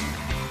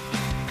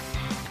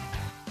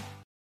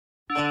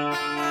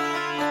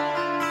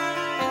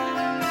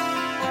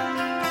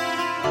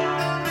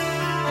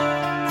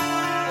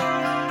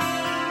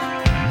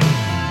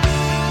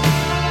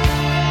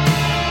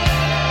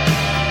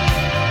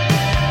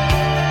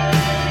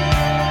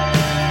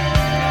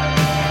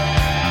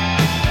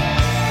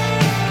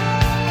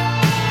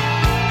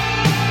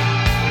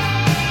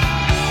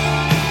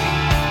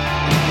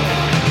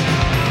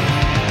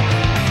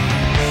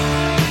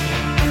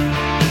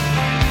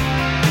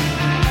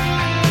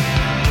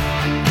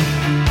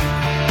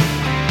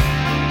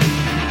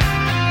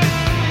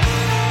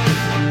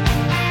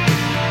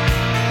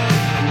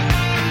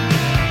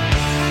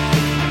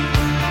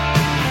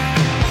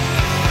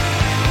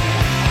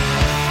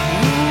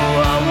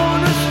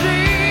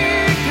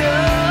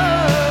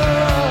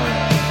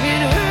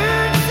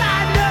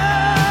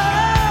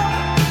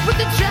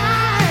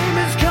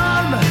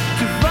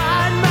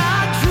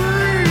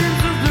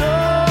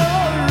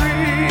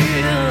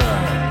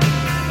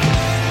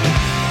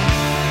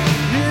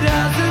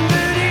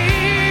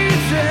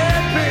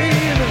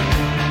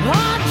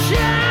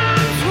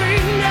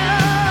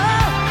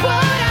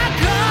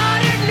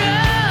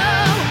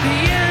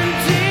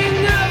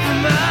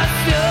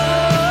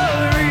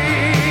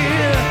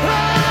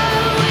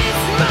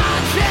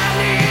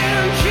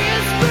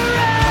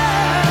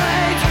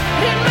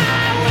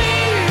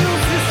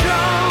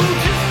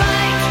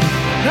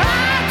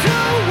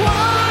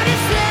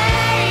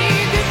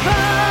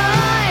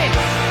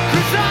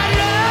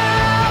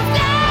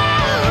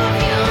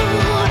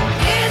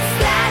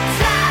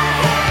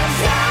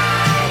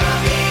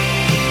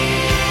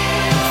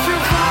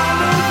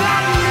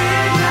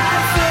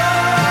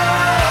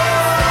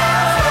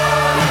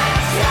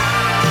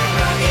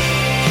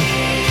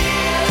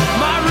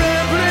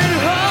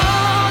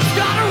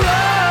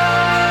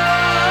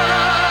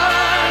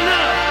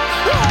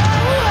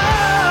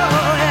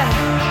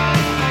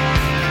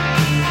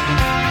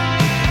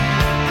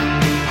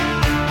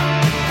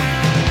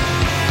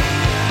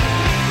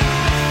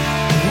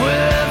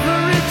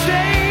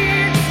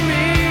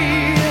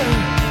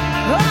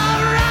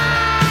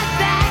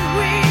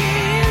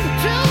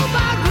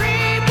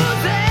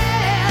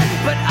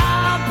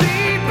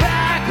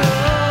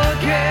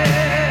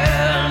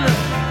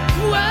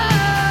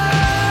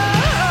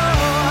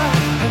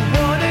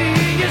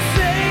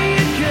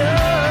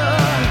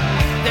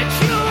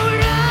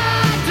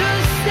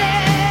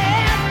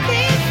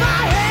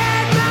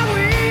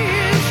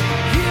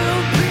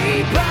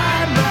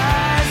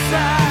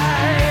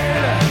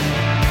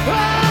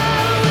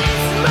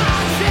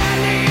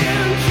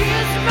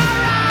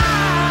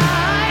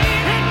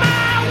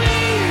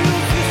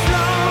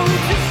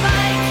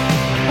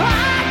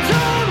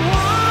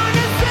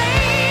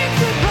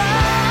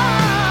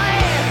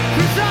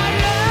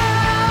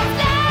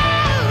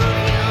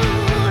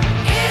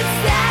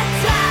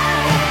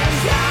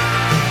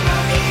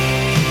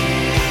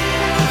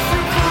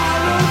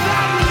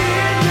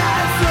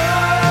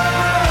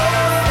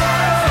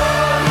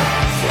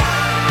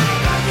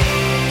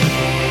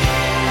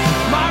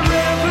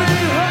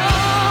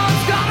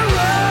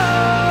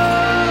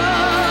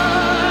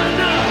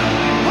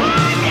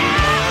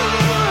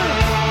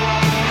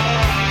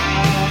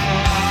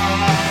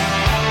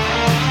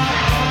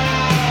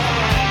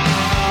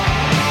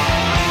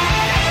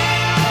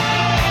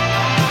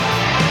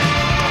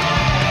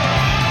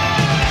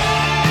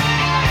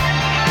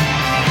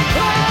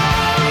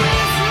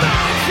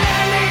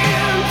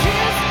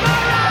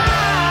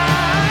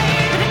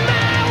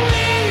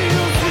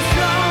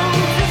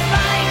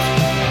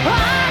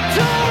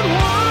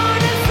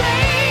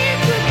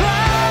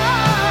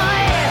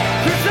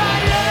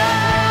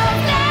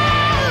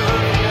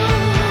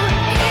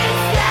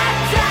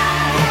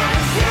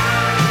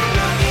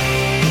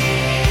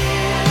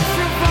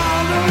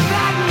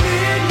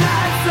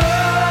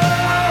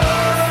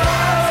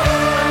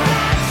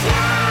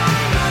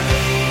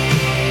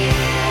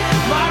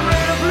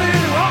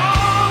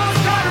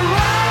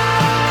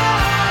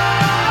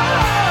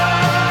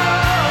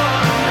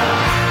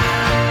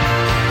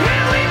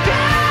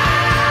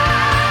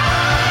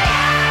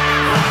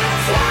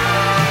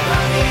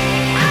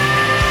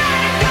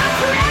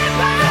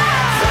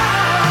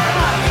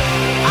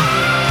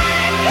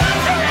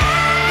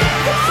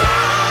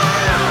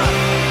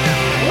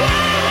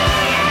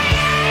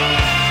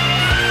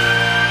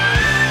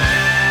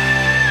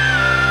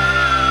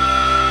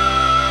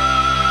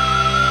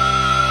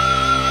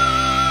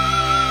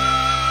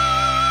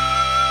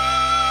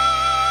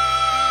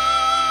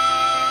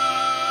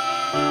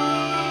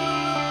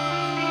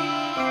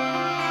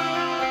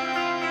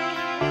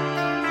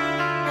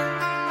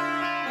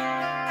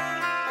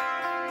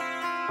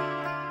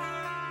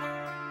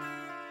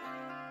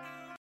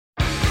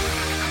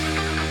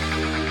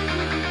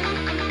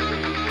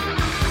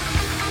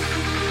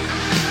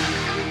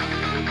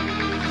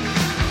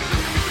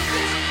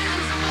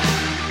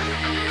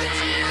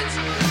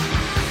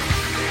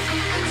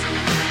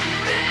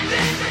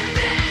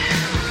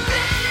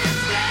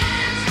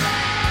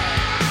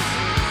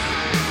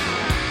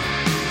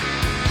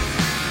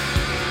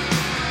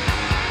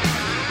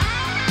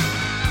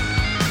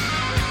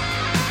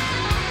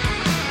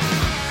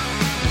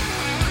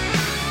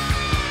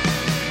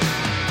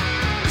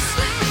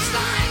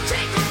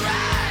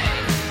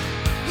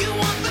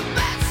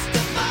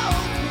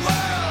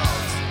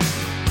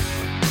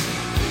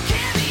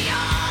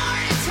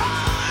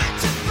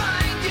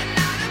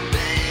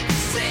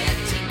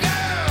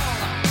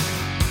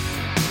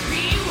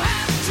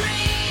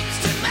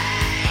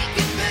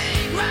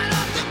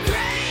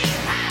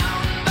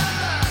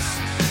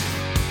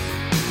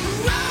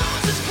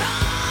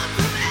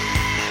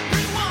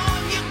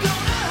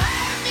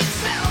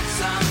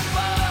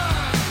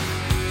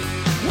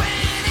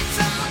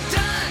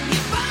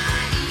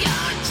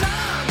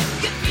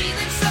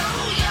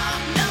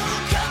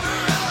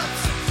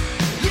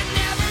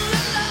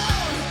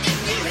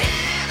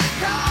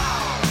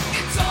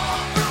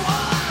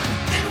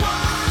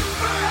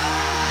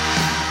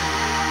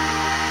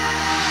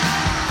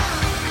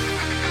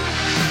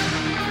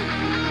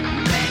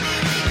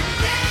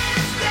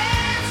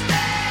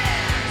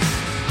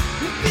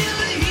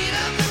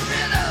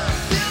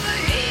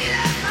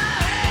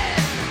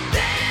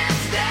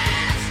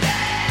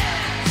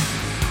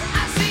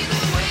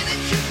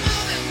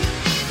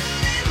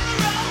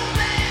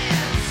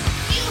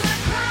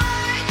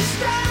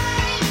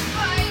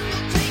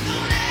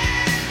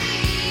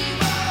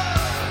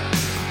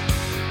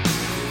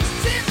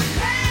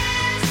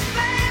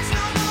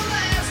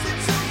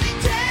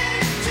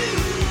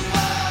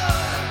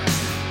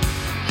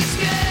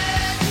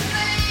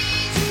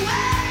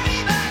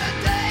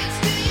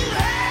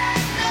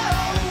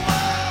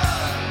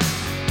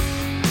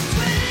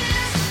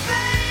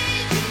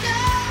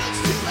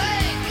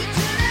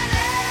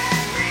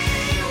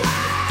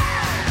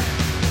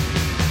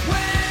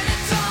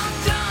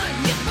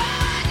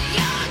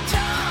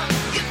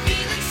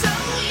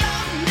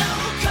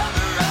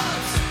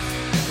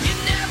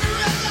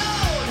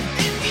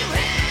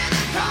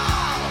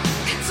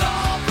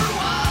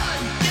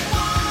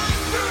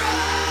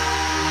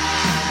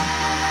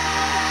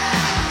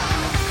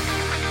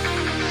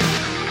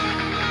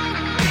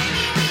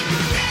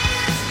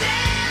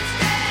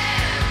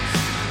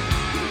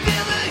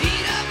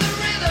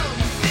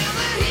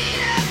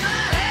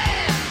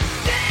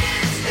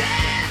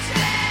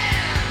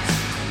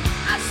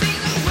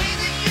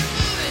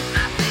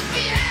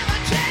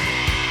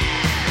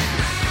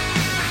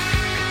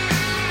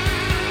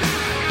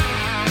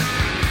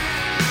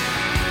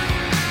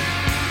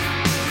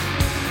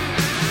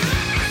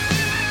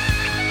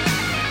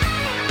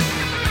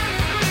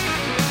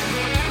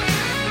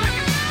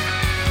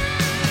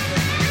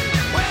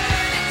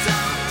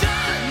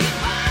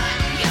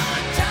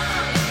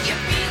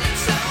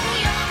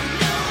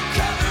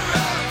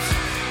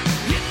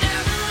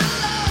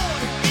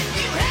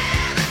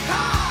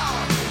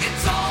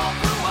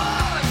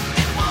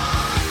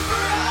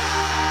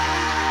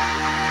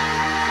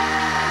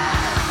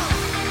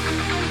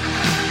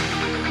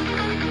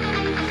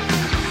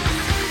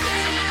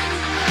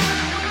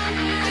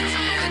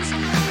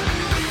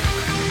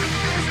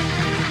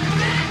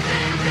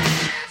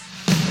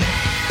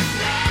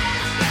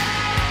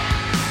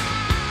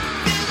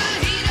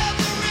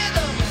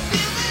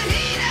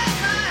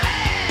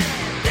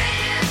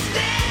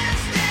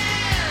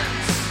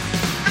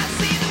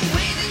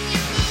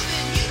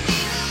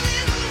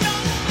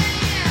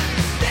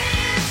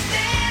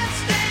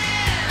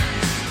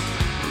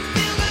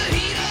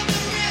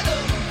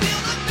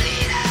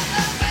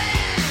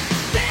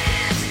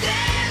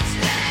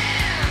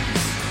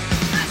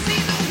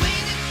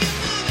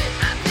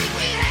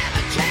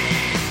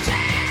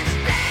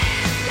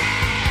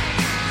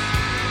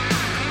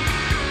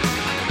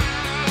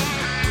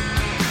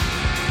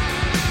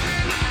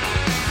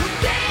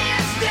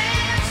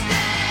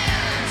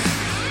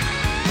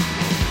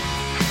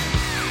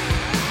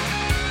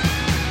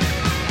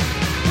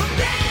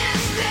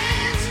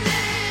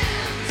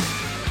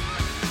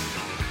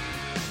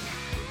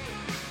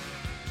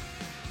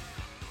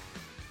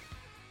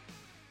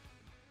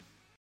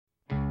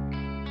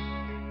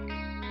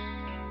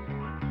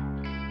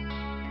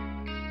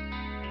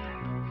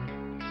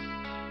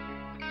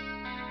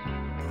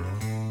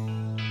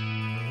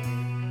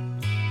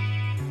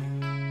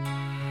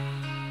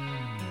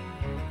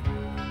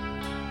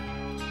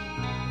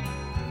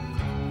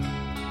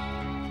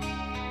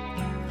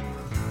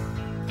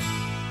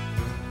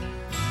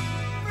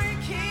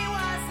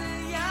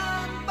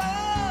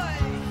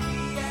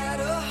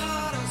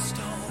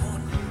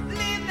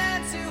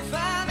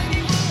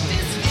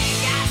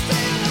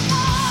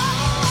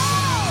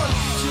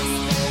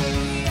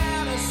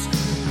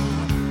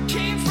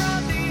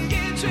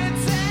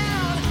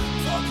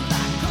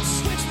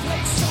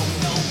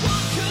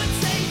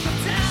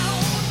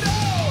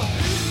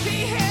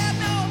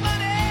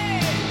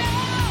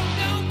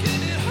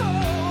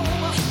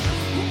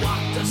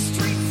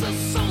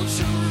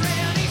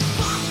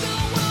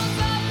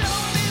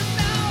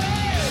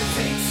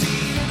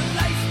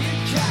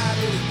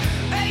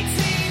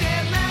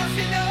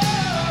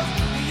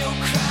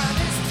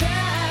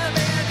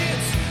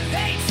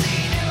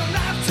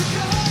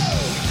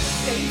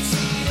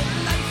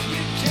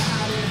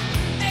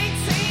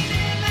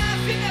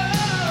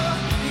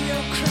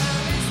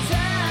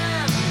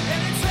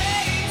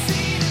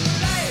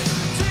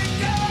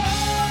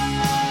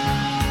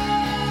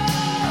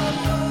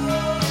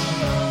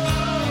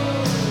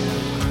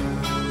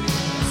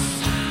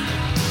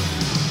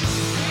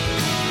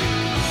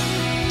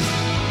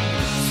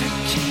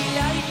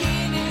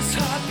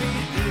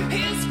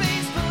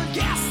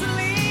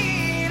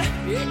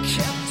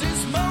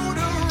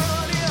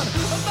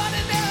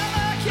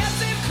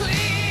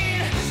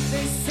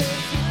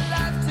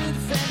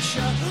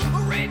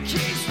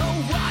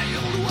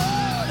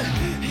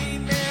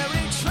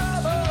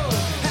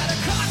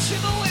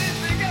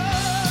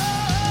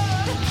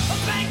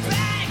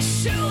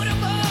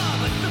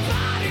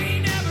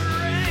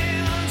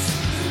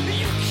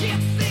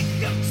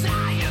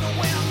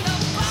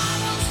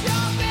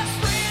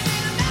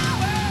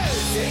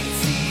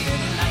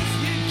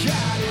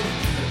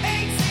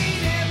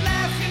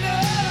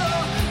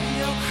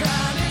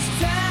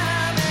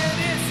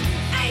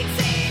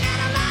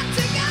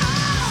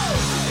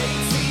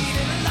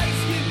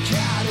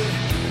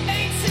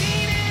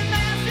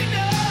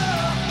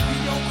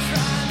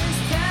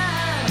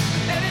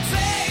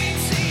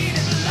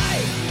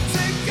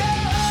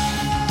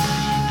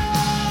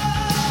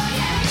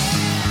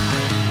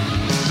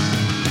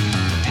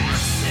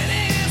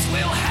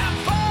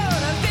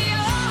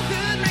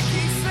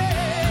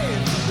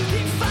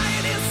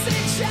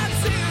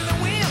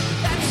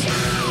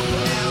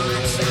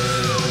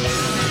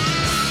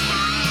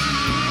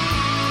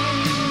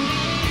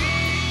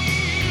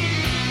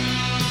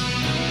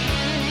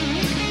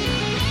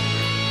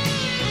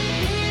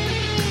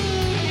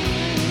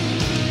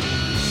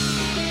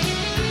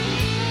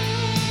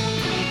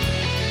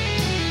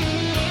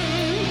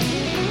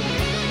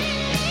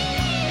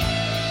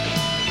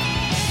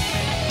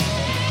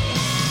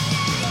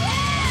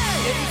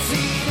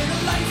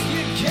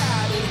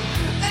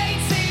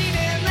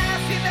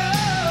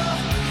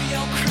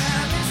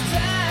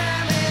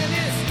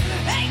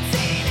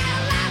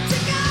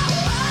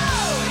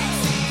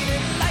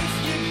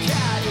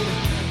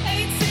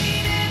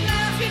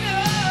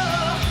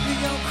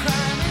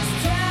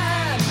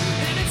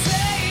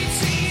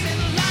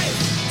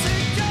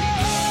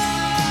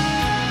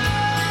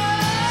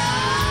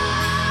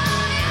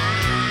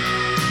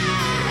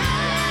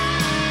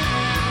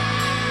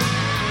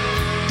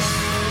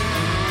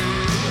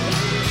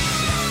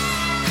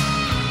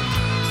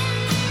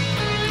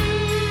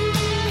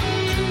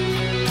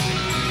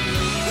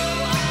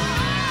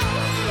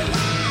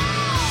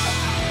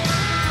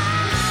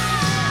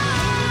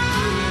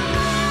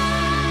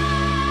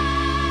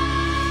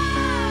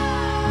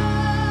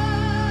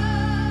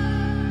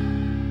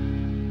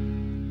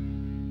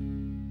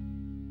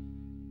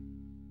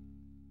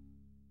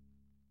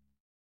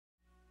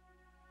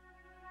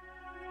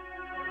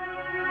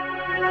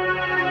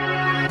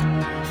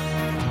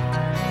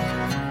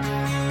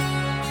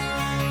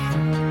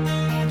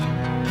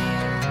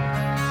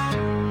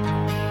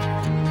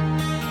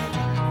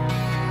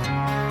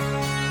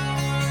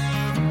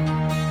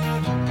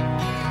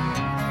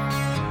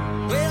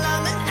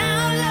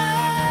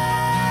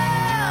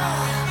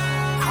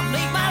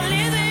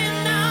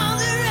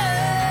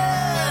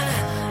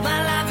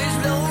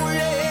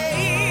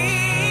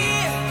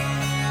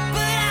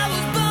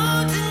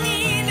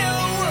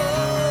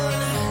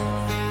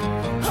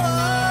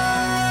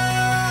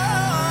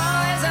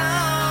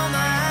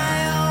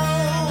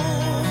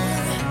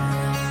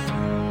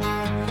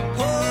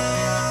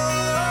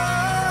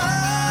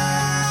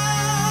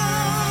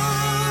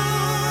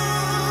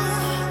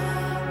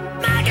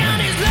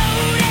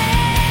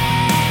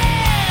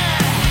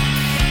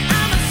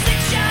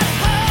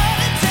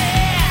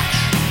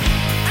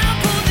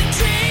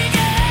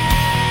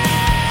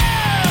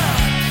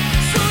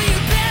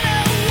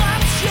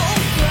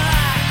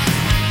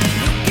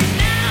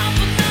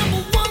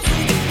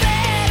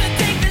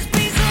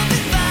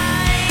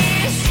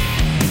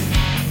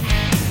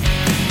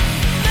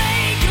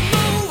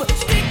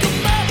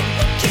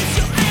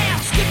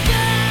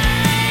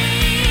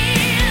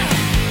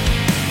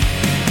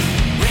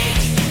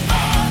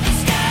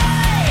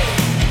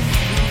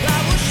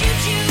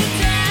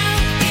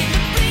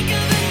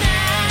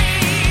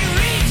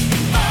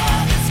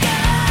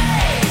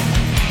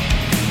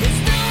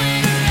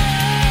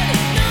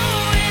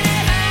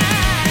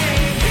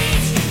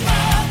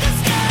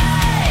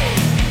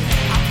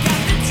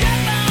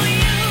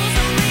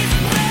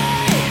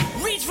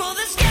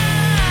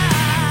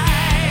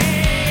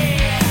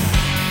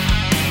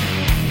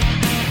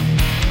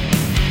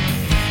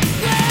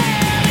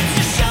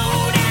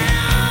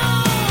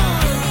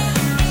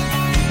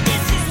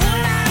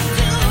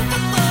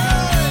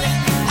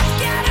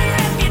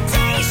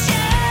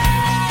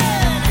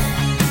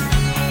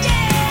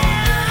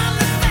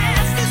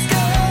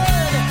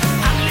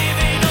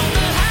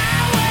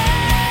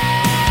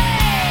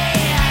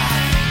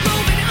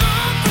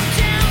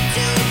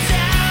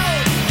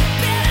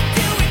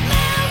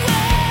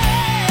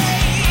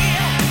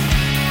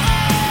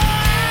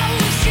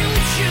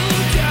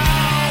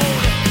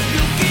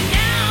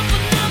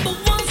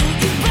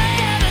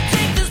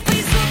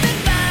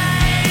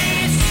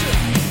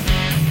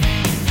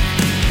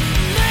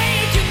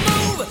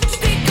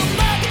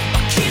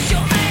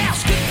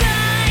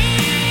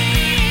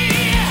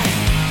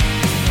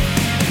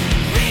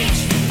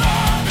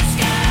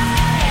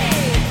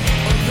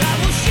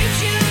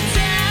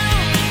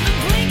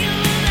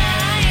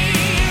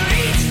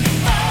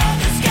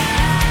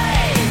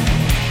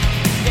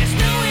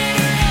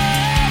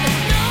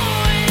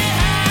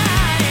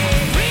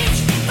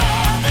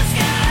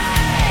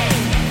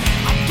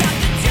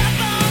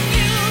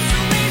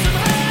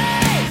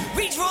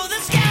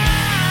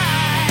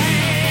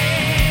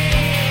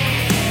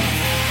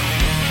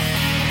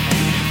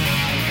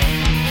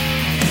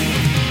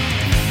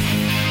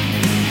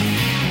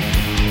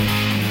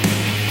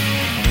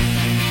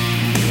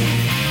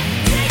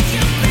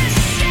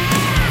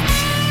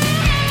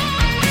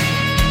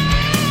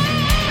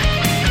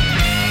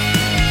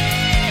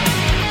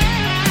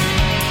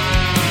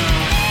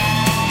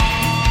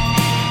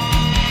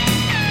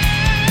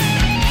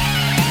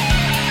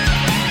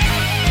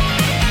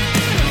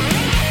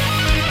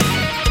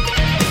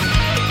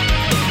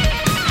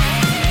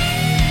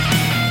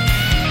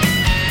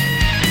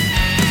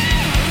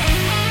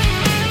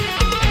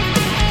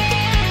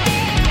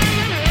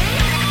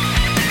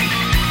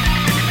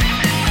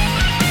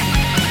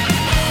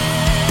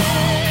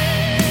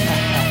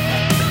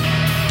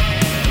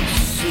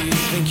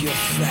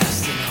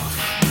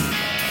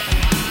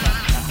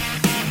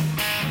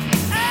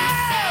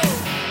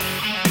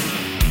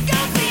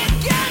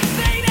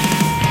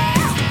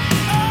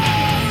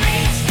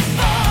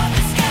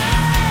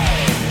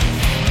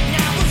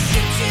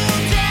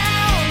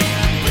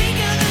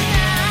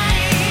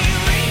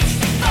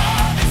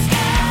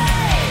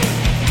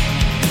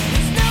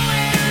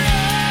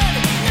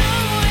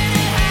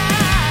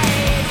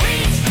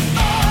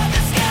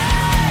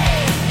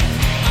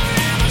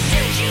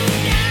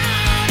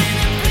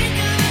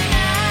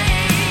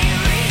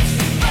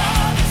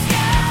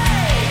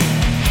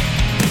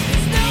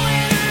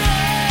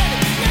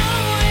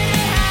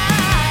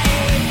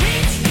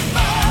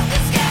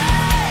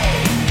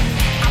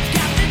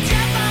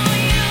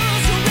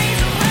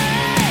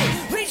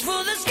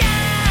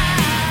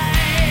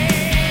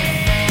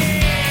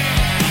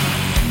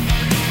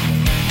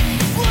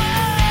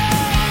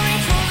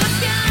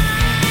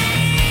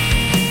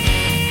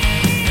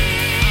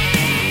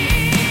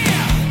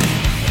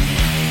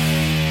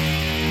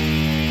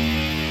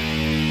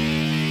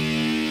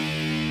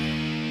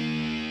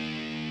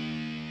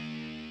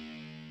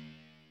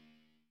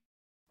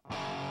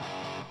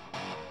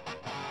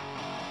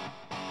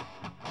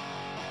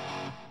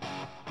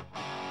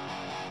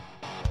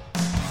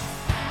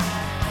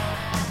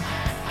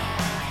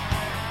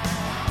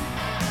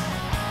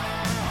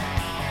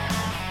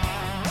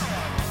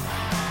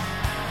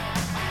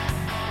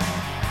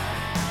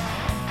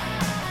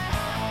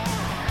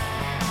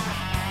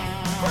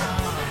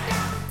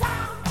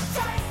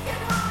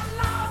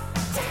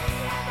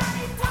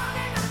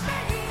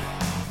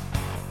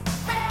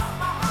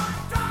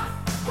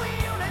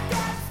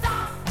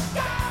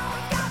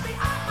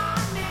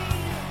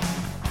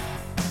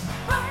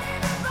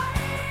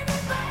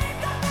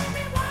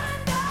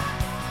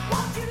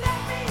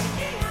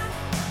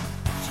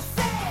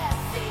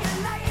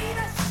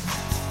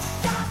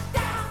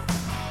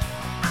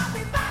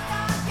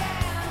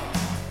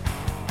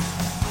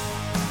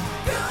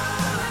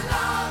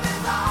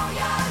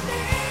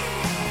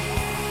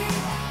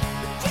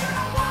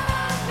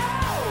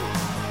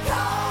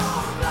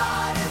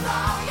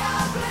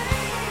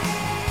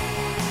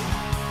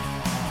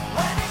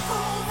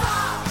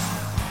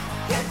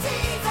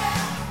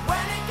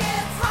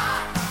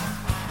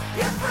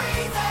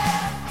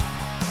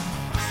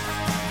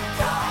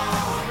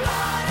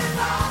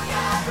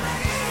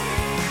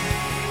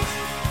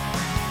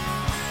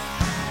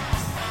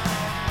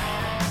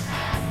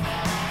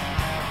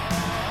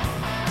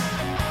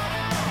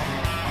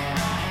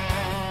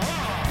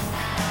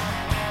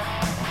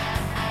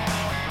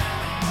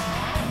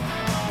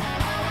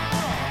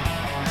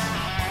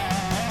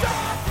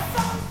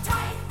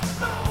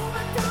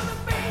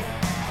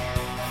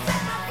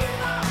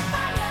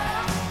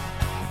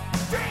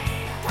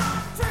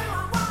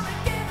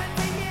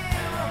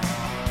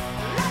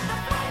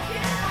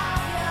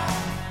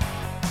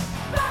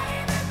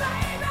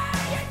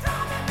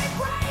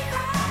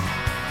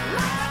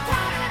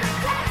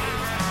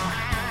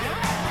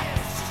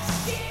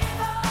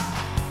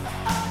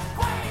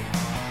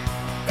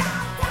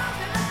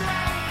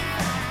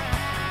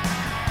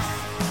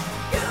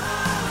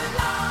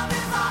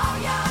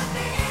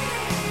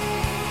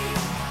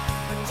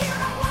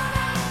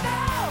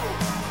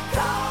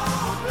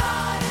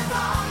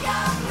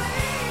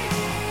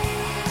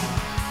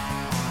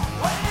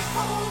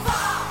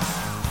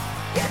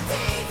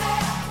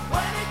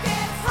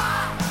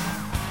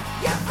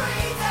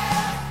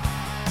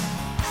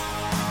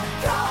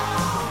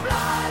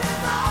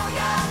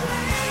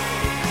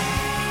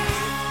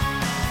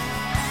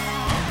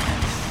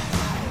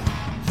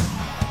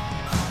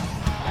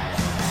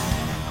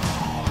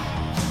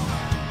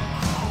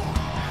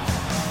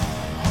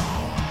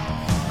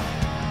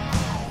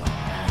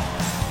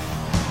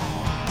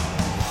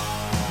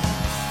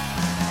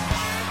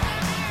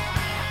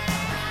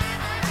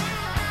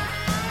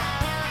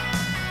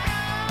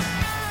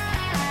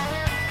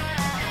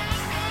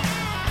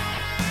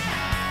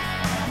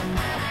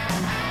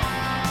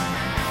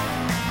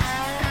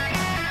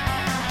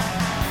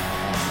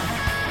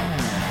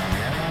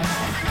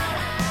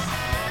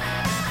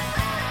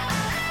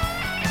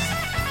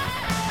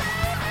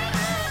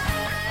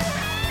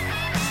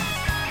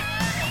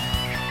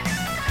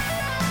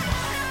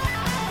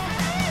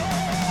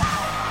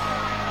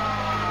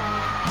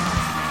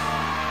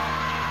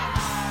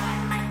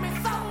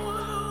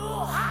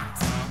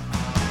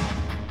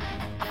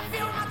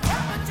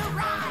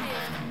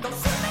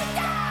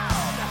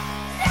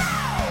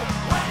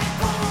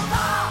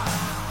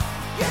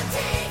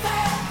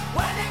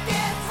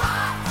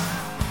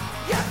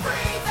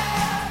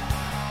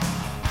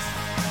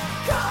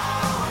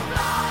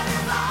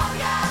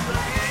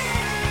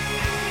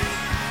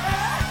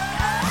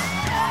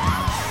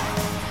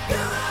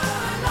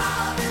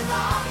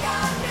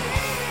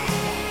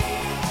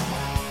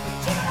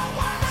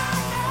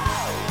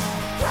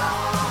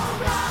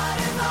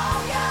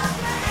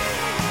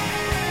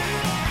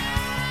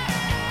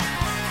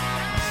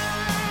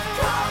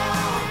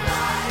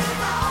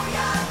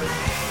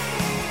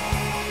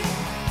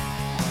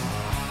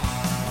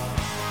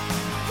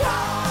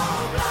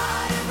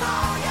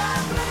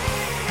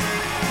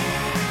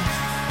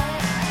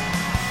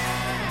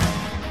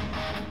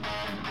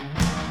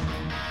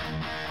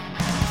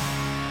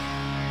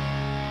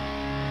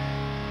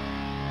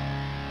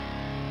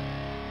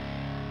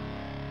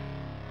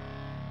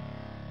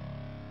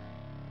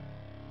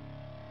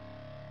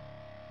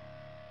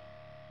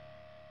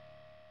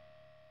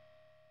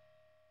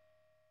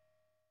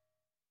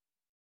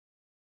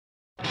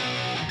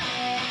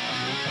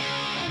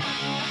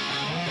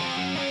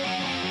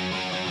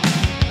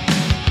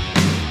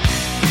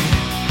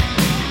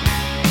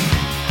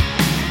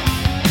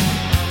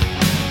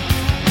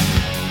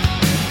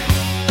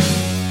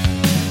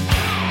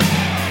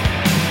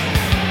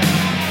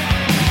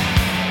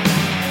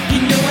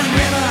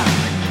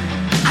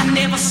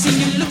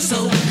 look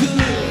so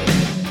good.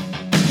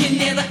 You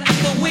never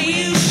act the way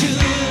you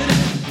should,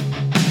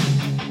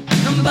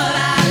 but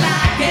I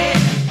like it,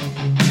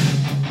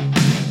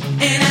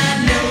 and I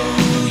know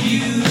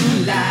you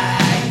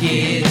like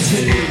it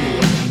too.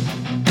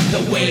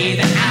 The way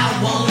that I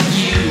want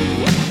you,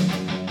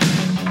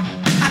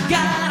 I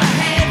gotta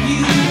have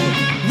you.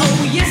 Oh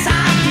yes I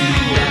do.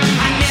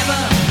 I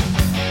never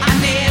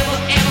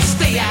ever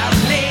stay out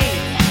late.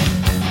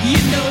 You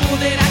know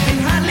that I can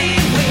hardly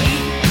wait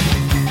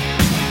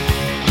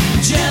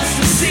just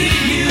to see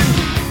you,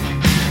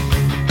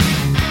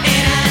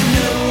 and I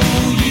know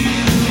you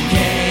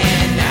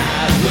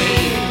cannot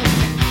wait.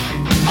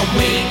 I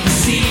wait to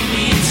see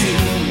me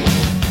too.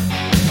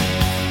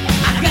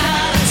 I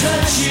gotta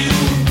touch you,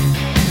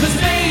 'cause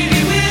baby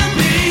we'll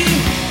be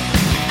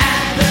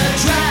at the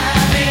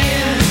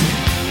drive-in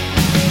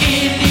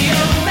in the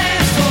old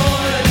man's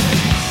Ford,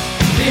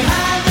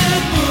 behind the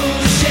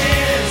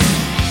bushes,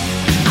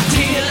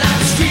 until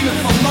I'm screaming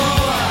for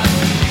more.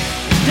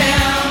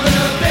 Down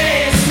the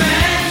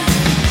basement,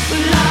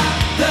 lock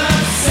the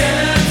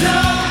cellar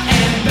door,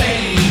 and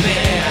baby,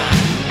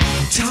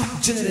 talk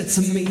dirty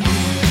to me.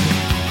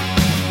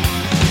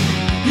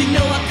 You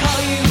know I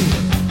call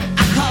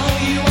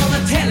you on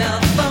the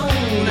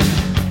telephone.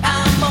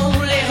 I'm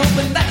only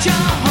hoping that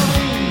you're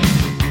home,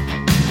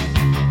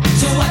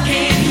 so I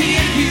can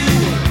hear you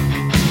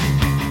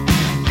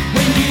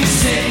when you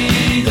say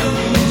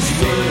those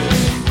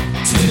words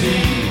to me,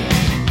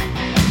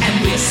 and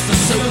whisper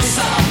so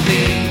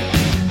softly.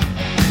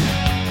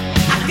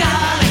 I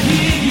gotta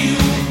hear you,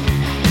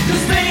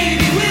 'cause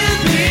baby we'll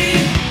be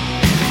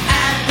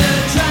at the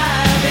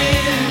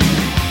drive-in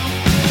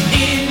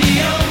in the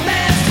old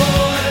man's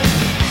Ford,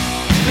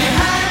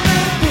 behind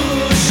the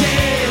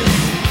bushes,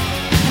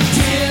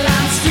 till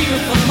I'm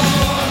screaming for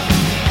more.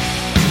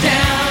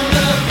 Down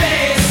the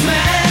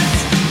basement,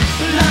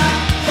 lock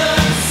the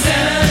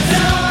cellar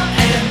door,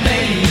 and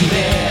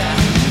baby,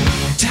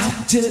 talk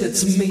dirty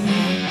to me.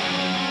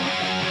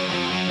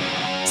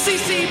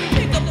 CC,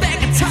 pick up that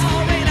guitar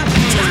and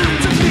talk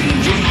to me.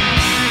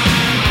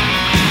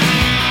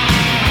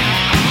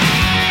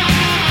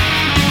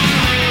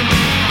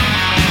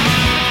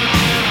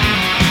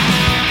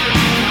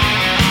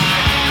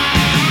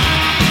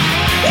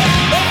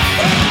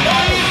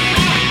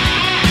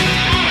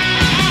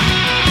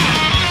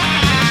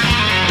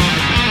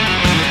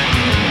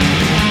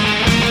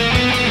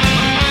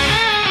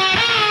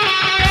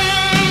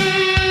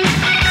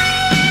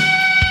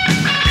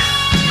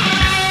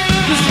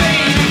 Cause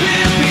baby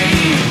we'll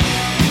be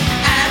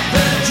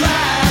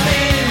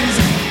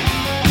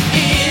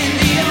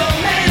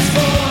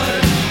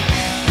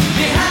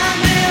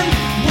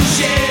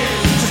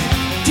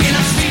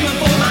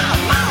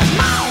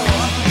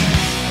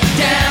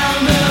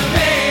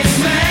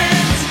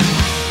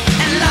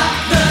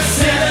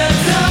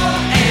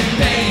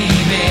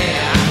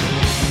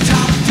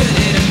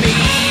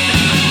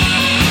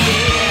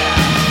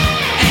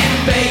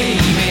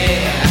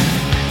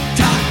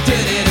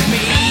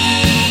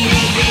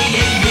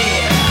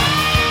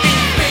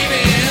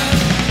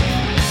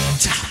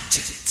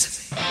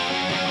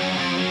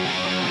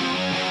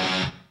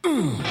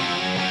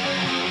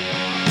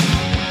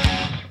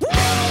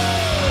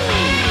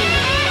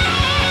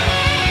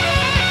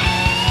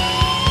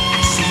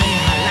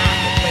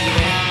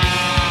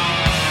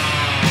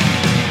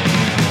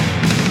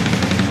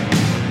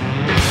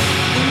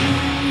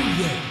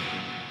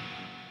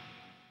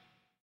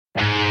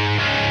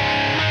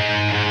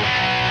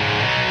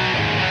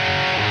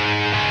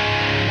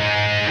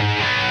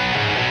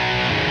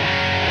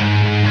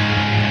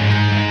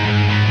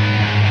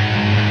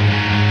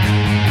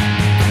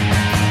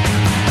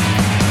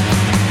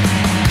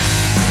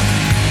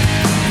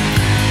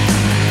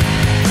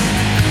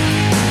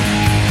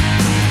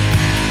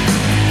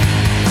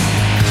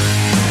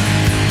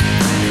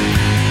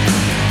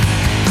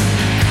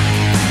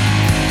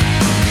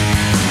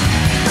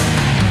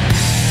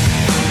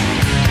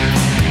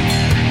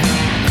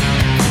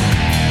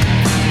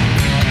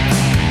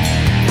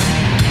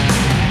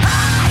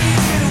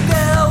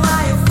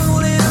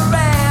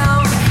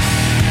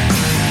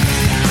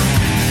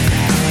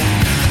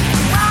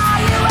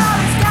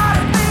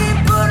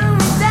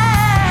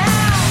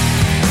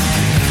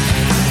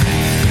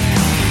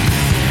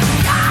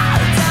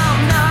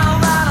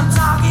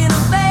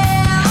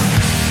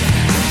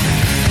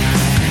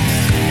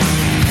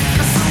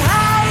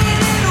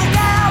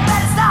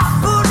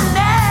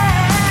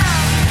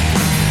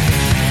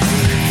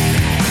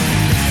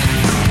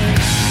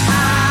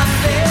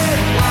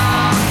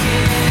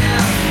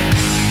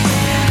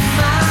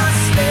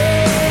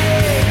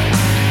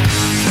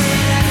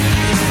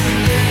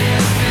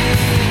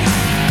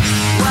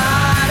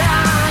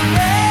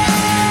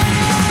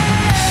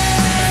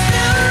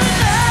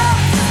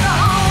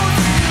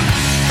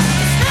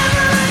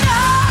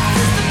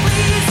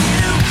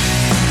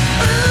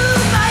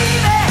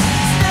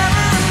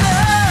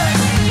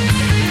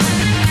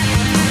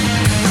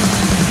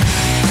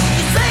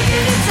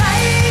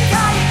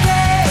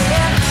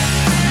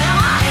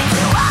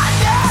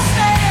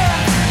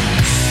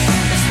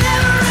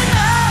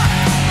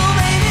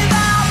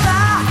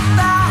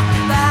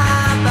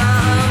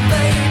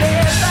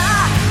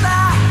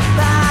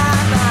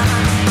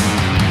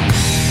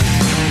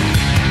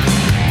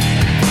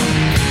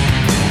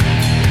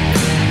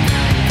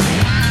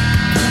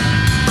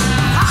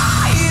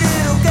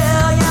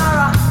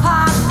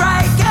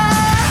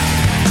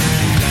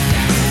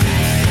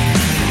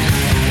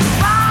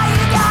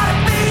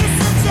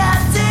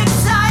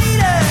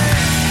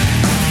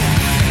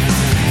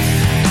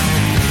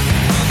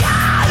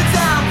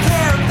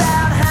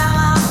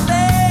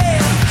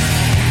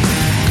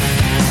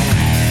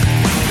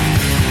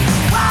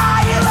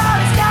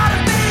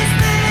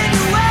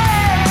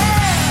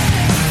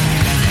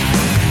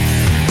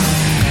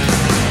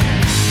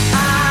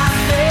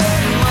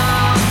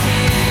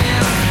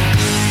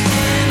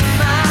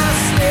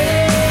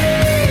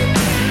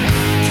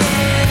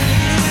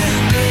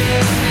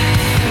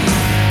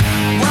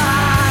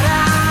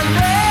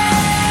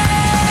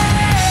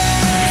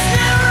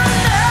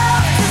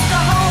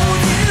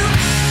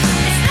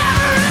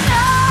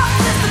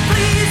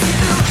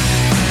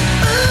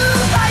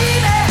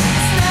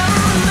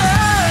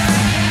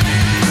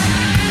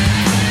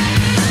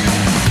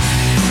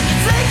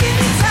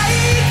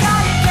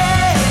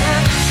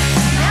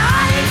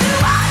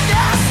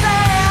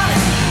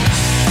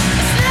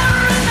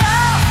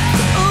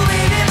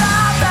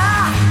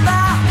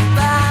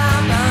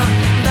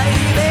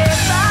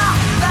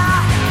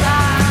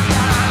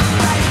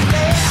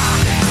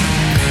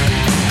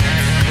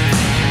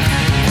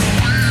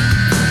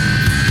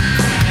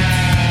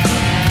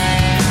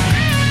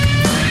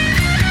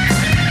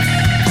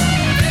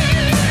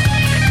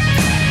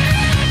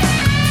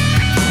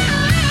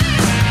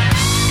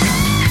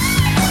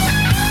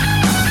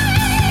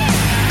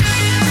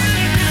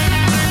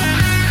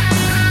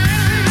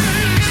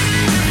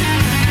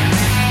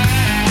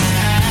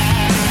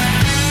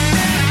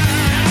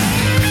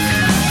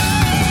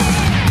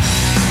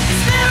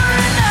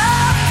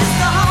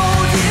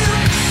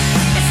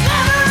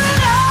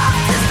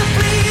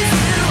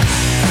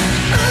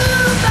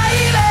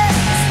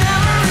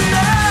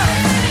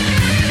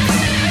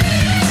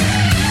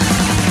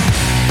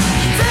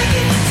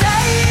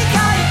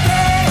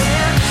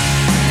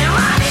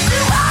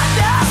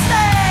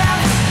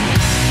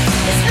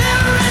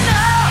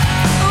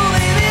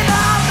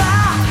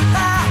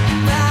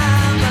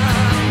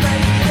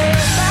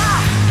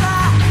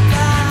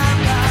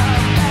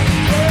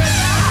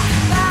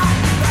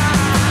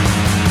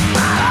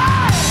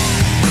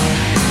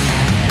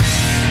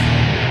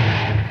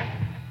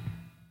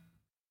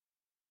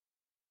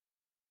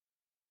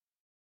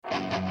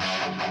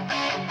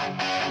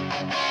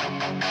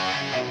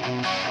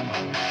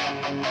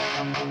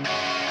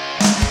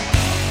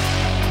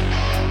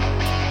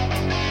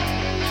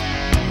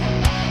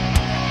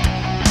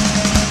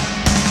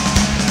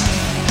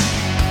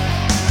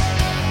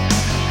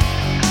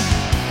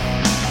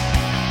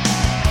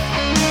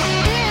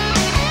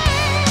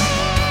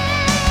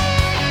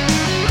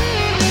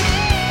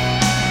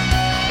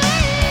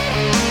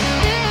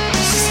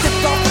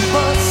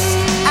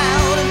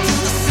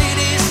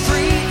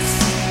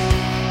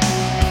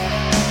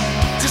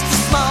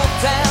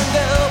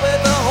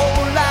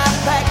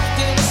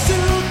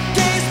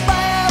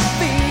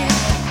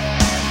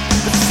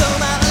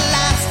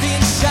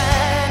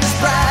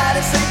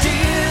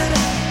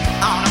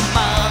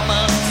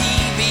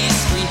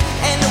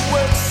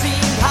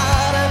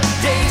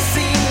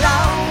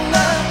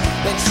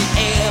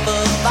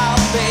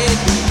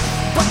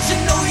But you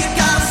know you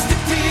gotta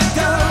stick to your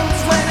guns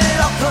when it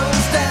all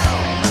comes down.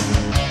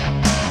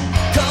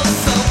 'Cause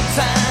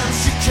sometimes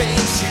you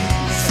can't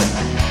choose.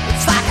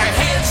 It's like a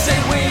head say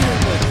win,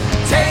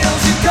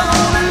 tails you're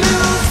gonna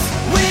lose.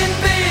 Win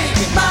big,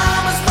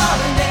 mama's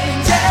falling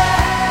danger.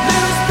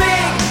 Lose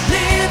big,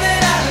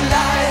 living out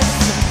life.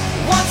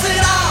 Wants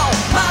it all,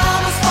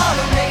 mama's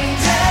falling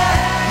danger.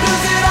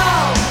 Lose it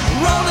all,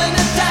 rolling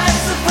the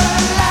dice of her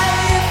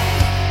life.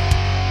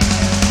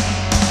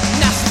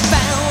 Now she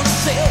found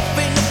herself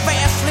in the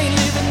fast lane,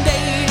 living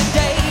day to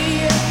day.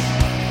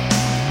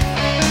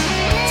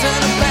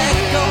 Turning back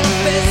on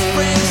best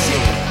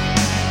friendship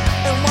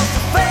and wants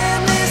the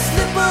family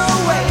slip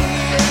away.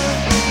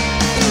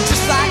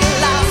 Just like a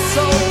lost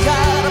soul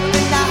caught up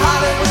in the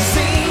Hollywood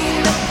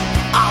scene.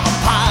 All the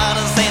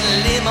parties and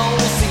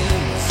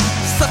limousines.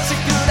 Such a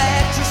good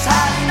actress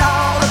hiding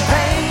all the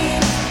pain.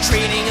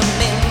 Trading her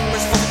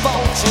memories for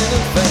fortune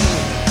and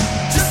fame.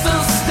 Just a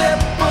step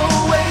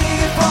away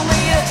from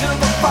the edge of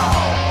a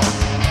fall.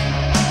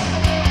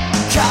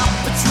 Caught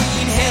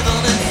between heaven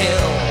and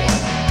hell.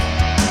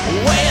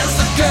 Where's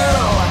the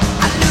girl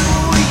I knew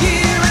a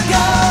year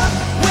ago?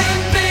 Win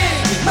big,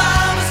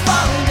 mama's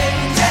falling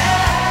danger.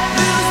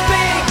 Lose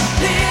big,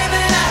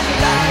 living out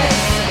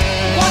life.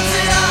 Wants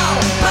it all,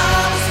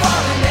 mama's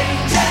falling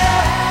danger.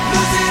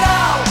 Lose it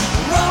all,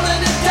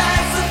 rolling the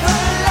dice of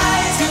her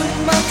life. Too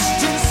much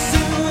too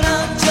soon,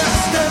 or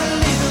just a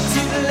little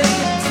too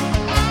late.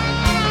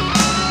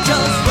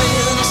 'Cause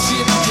when the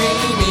ship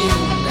came in,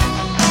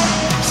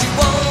 she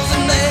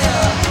wasn't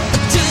there,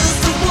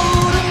 just a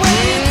wooden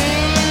wait.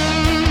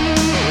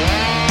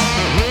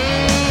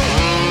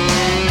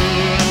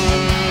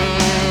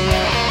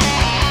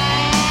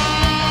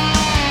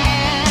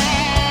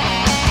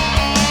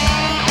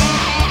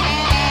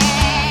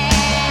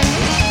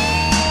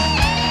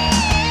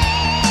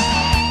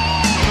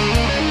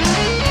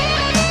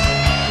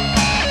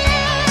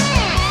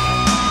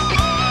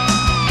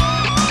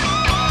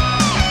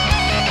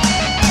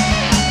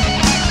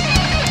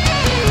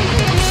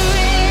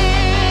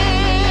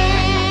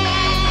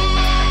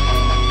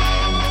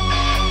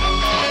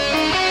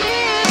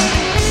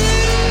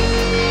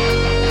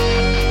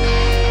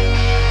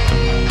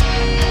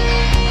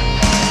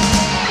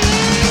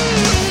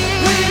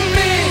 Win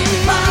big,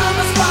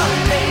 mama's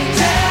falling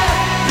danger.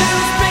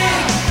 Lose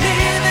big,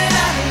 living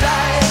out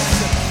life.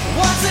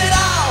 Wants it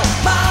all,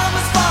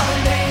 mama's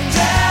falling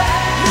danger.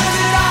 Lose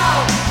it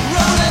all,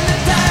 rolling the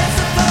dice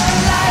of her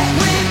life.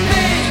 Win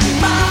big,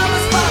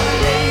 mama's falling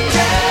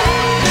danger.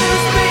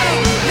 Lose big,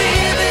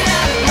 living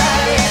out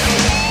life.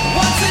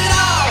 Wants it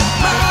all,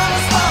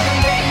 mama's falling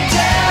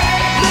danger.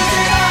 Lose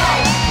it all,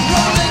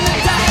 rolling the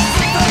dice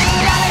of her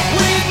life.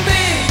 Win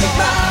big,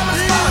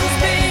 mama's falling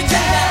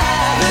danger.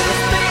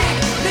 Lose big,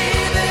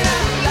 living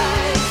out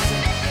life.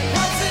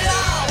 Wants it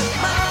all,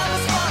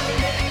 mama's falling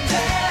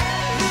danger.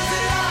 Lose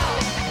it all,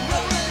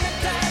 rolling the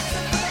dice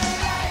of her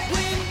life.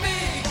 Win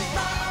big,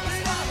 mama's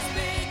falling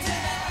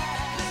danger.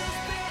 Lose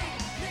big,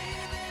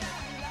 living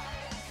out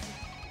life.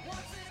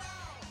 Wants it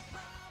all,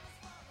 mama's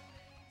falling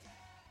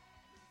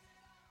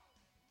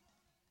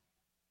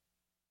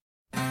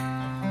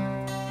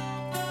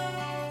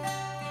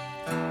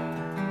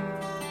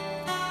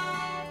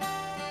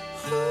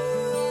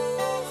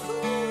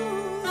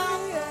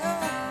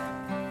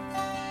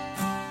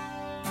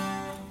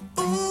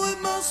Oh, it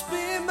must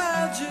be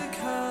magic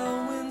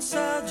how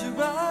inside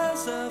your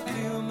eyes I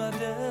feel my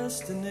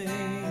destiny.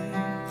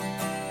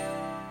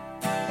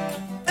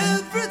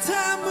 Every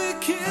time we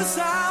kiss,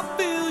 I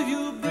feel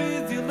you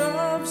breathe your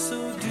love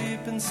so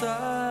deep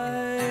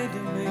inside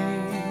of me.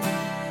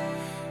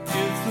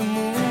 If the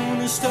moon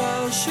and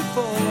stars should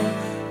fall,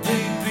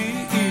 they'd be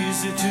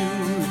easy to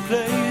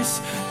replace.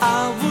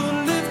 I would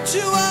lift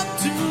you up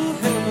to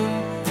heaven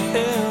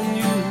and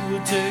you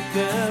would take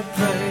their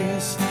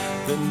place.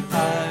 Then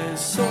I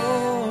saw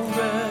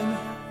red.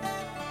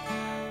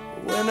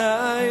 When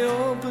I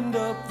opened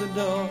up the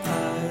door,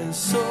 I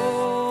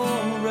saw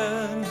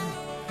red.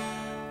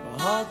 My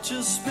heart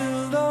just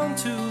spilled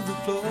onto the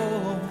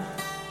floor.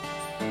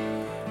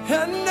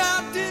 And I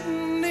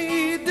didn't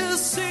need to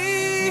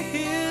see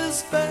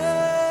his face.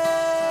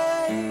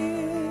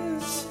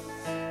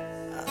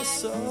 I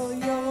saw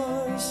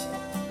yours.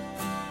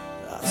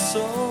 I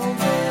saw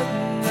red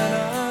and then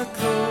I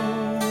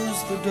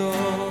closed the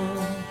door.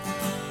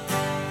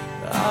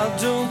 I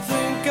don't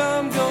think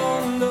I'm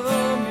gonna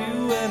love you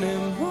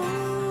anymore.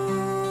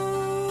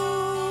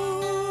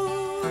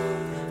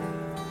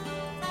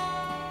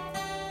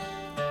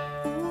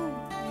 Ooh,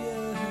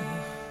 yeah.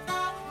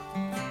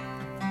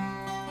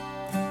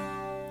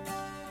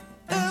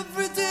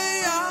 Every day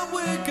I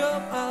wake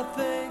up, I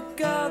thank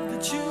God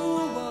that you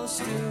are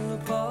still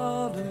a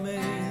part of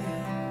me.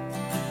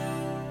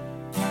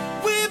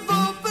 We've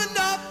opened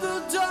up the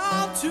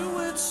door to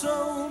which so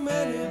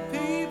many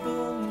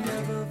people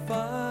never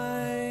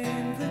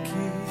find the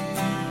key.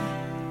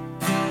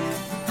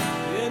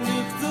 And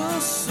if the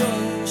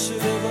sun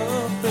should ever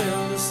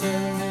fail to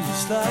send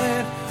its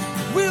light,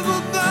 we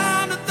will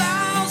burn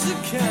 1,000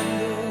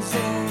 candles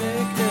and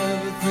make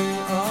everything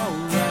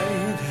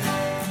alright.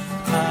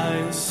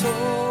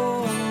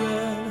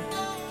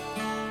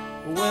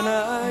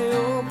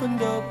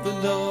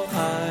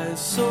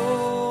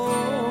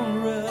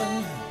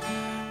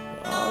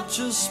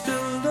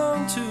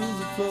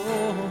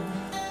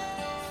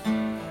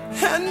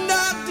 and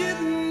I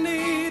didn't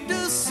need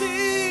to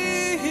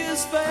see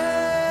his face.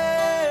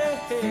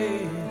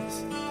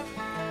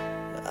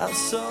 I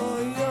saw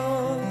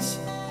yours,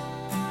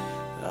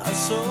 I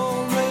saw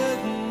red,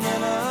 and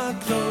then I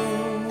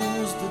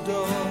closed the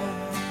door.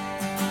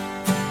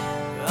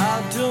 I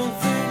don't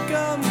think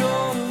I'm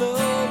gonna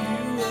love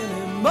you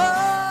anymore.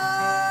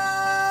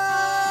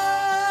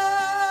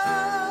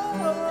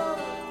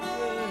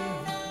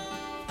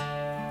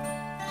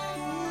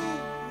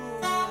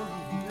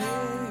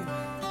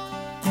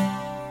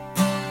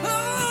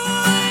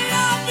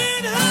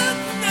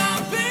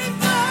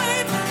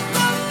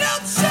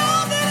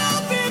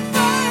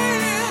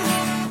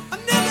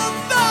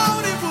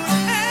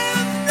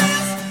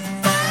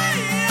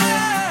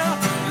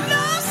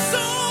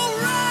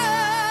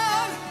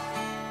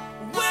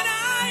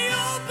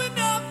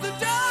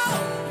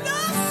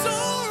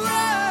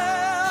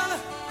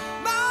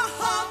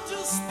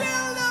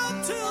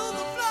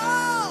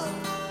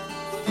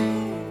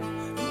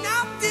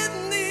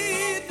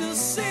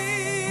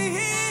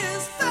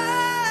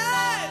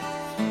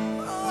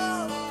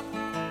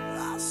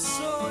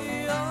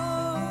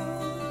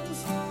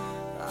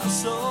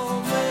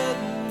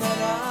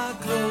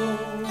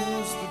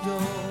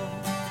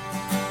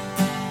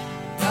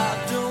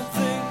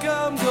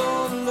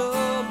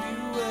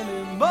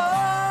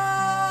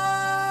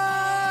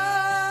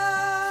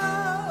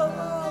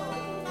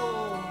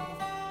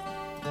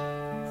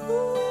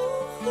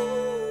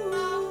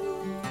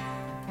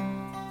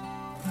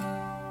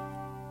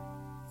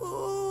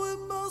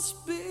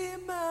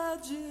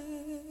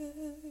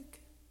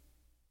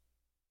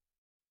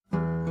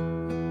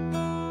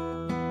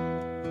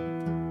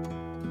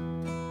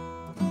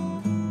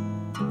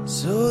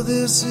 So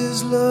this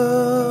is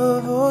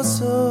love, or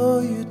so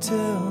you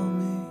tell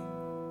me,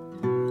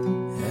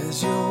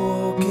 as you're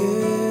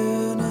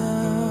walking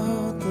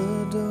out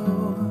the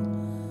door.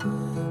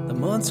 The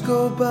months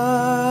go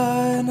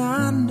by and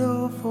I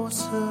know for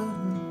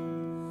certain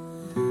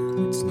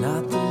it's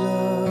not the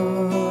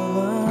love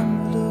I'm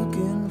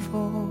looking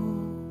for.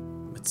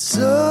 But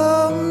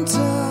sometimes,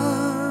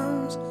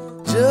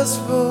 just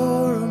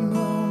for a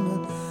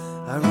moment,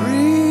 I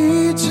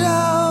reach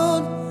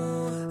out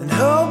and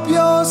hope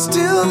you're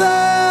still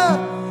there,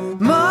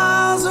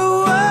 miles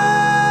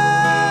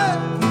away.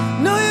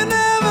 No, you're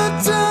never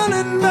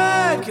turning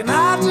back, and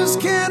I just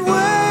can't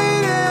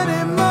wait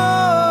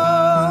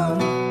anymore.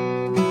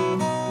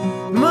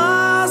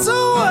 Miles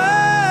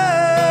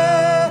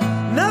away,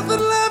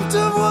 nothing left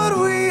of what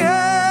we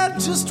had.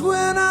 Just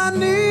when I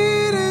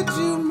needed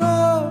you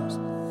most,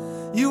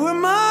 you were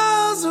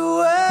miles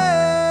away.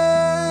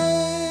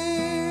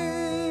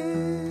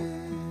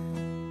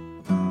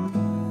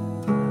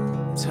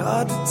 It's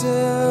hard to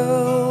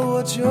tell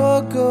what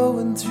you're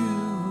going through.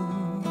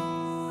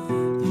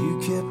 You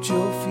kept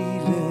your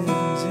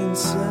feelings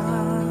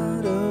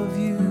inside of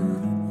you.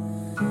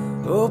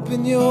 Open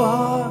your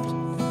heart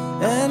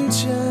and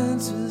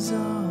chances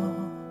are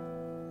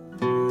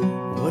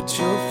what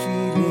you're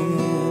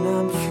feeling,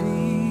 I'm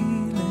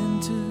feeling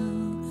too.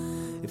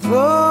 If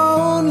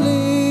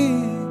only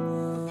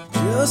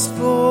just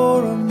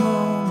for a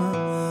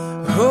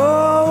moment,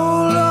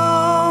 hold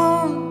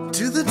on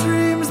to the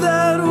dreams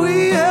that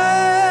we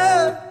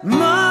had,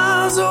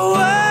 miles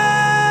away.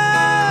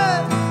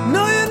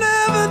 No, you're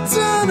never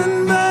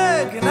turning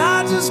back, and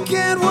I just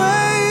can't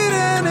wait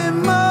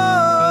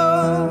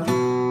anymore.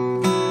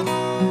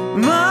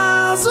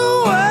 Miles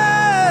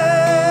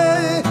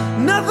away,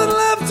 nothing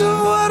left of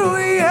what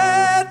we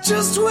had.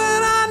 Just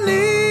when I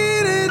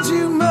needed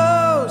you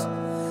most,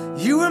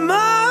 you were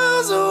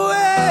miles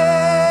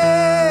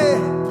away.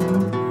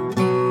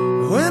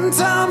 When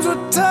times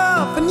were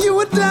tough and you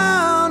were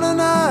down and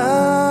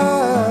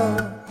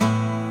out,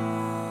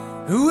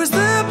 who was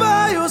there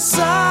by your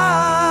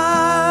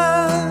side?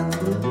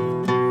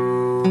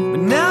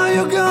 But now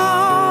you're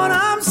gone,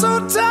 I'm so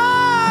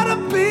tired of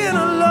being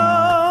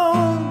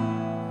alone,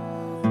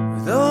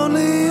 with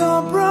only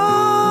your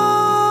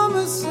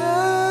promises.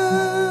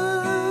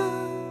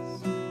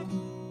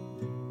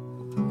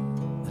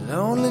 The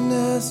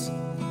loneliness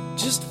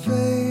just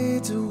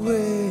fades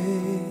away,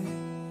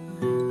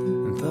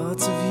 and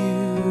thoughts of you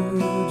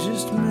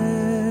just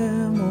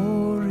memories.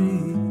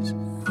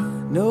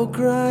 No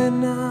crying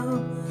now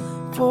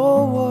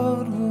for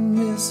what we're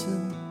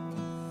missing.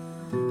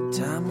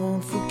 Time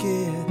won't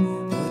forget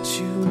what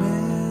you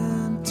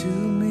meant to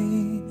me.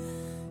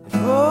 If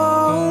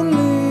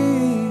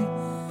only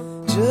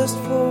just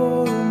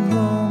for a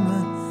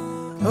moment,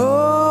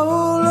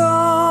 hold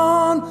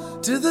on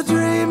to the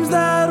dreams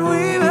that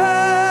we've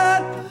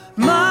had,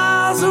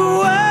 miles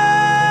away.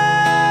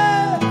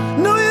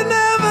 No, you're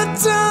never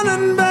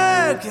turning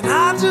back, and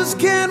I just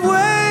can't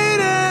wait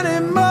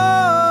anymore.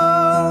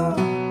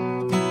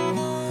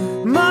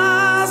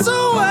 Miles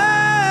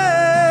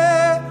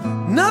away,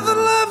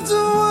 nothing left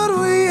of what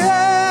we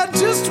had.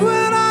 Just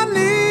when I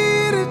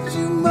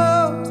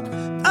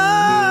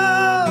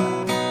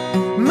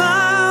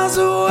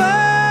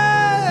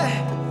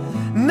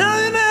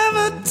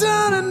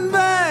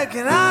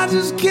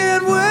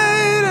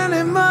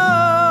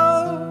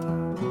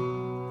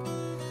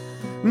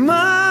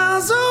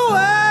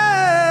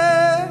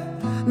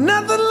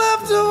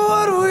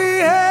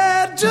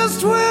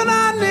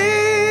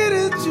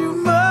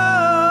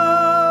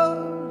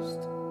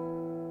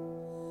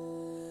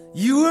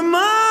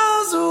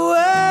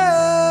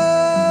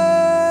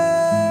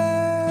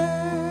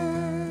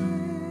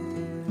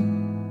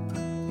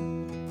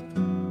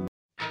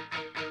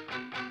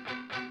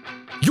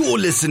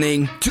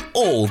listening to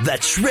All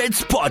That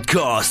Shreds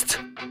Podcast.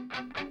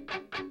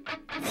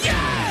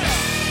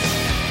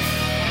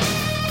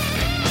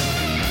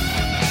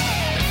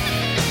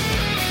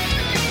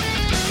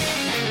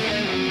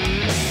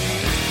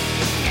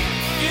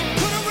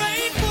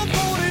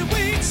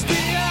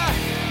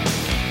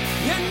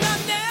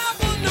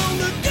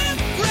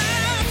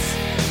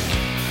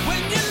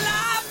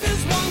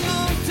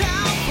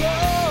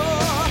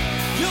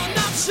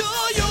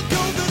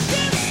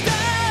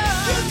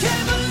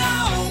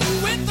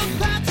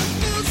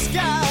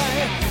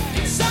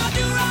 Inside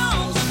you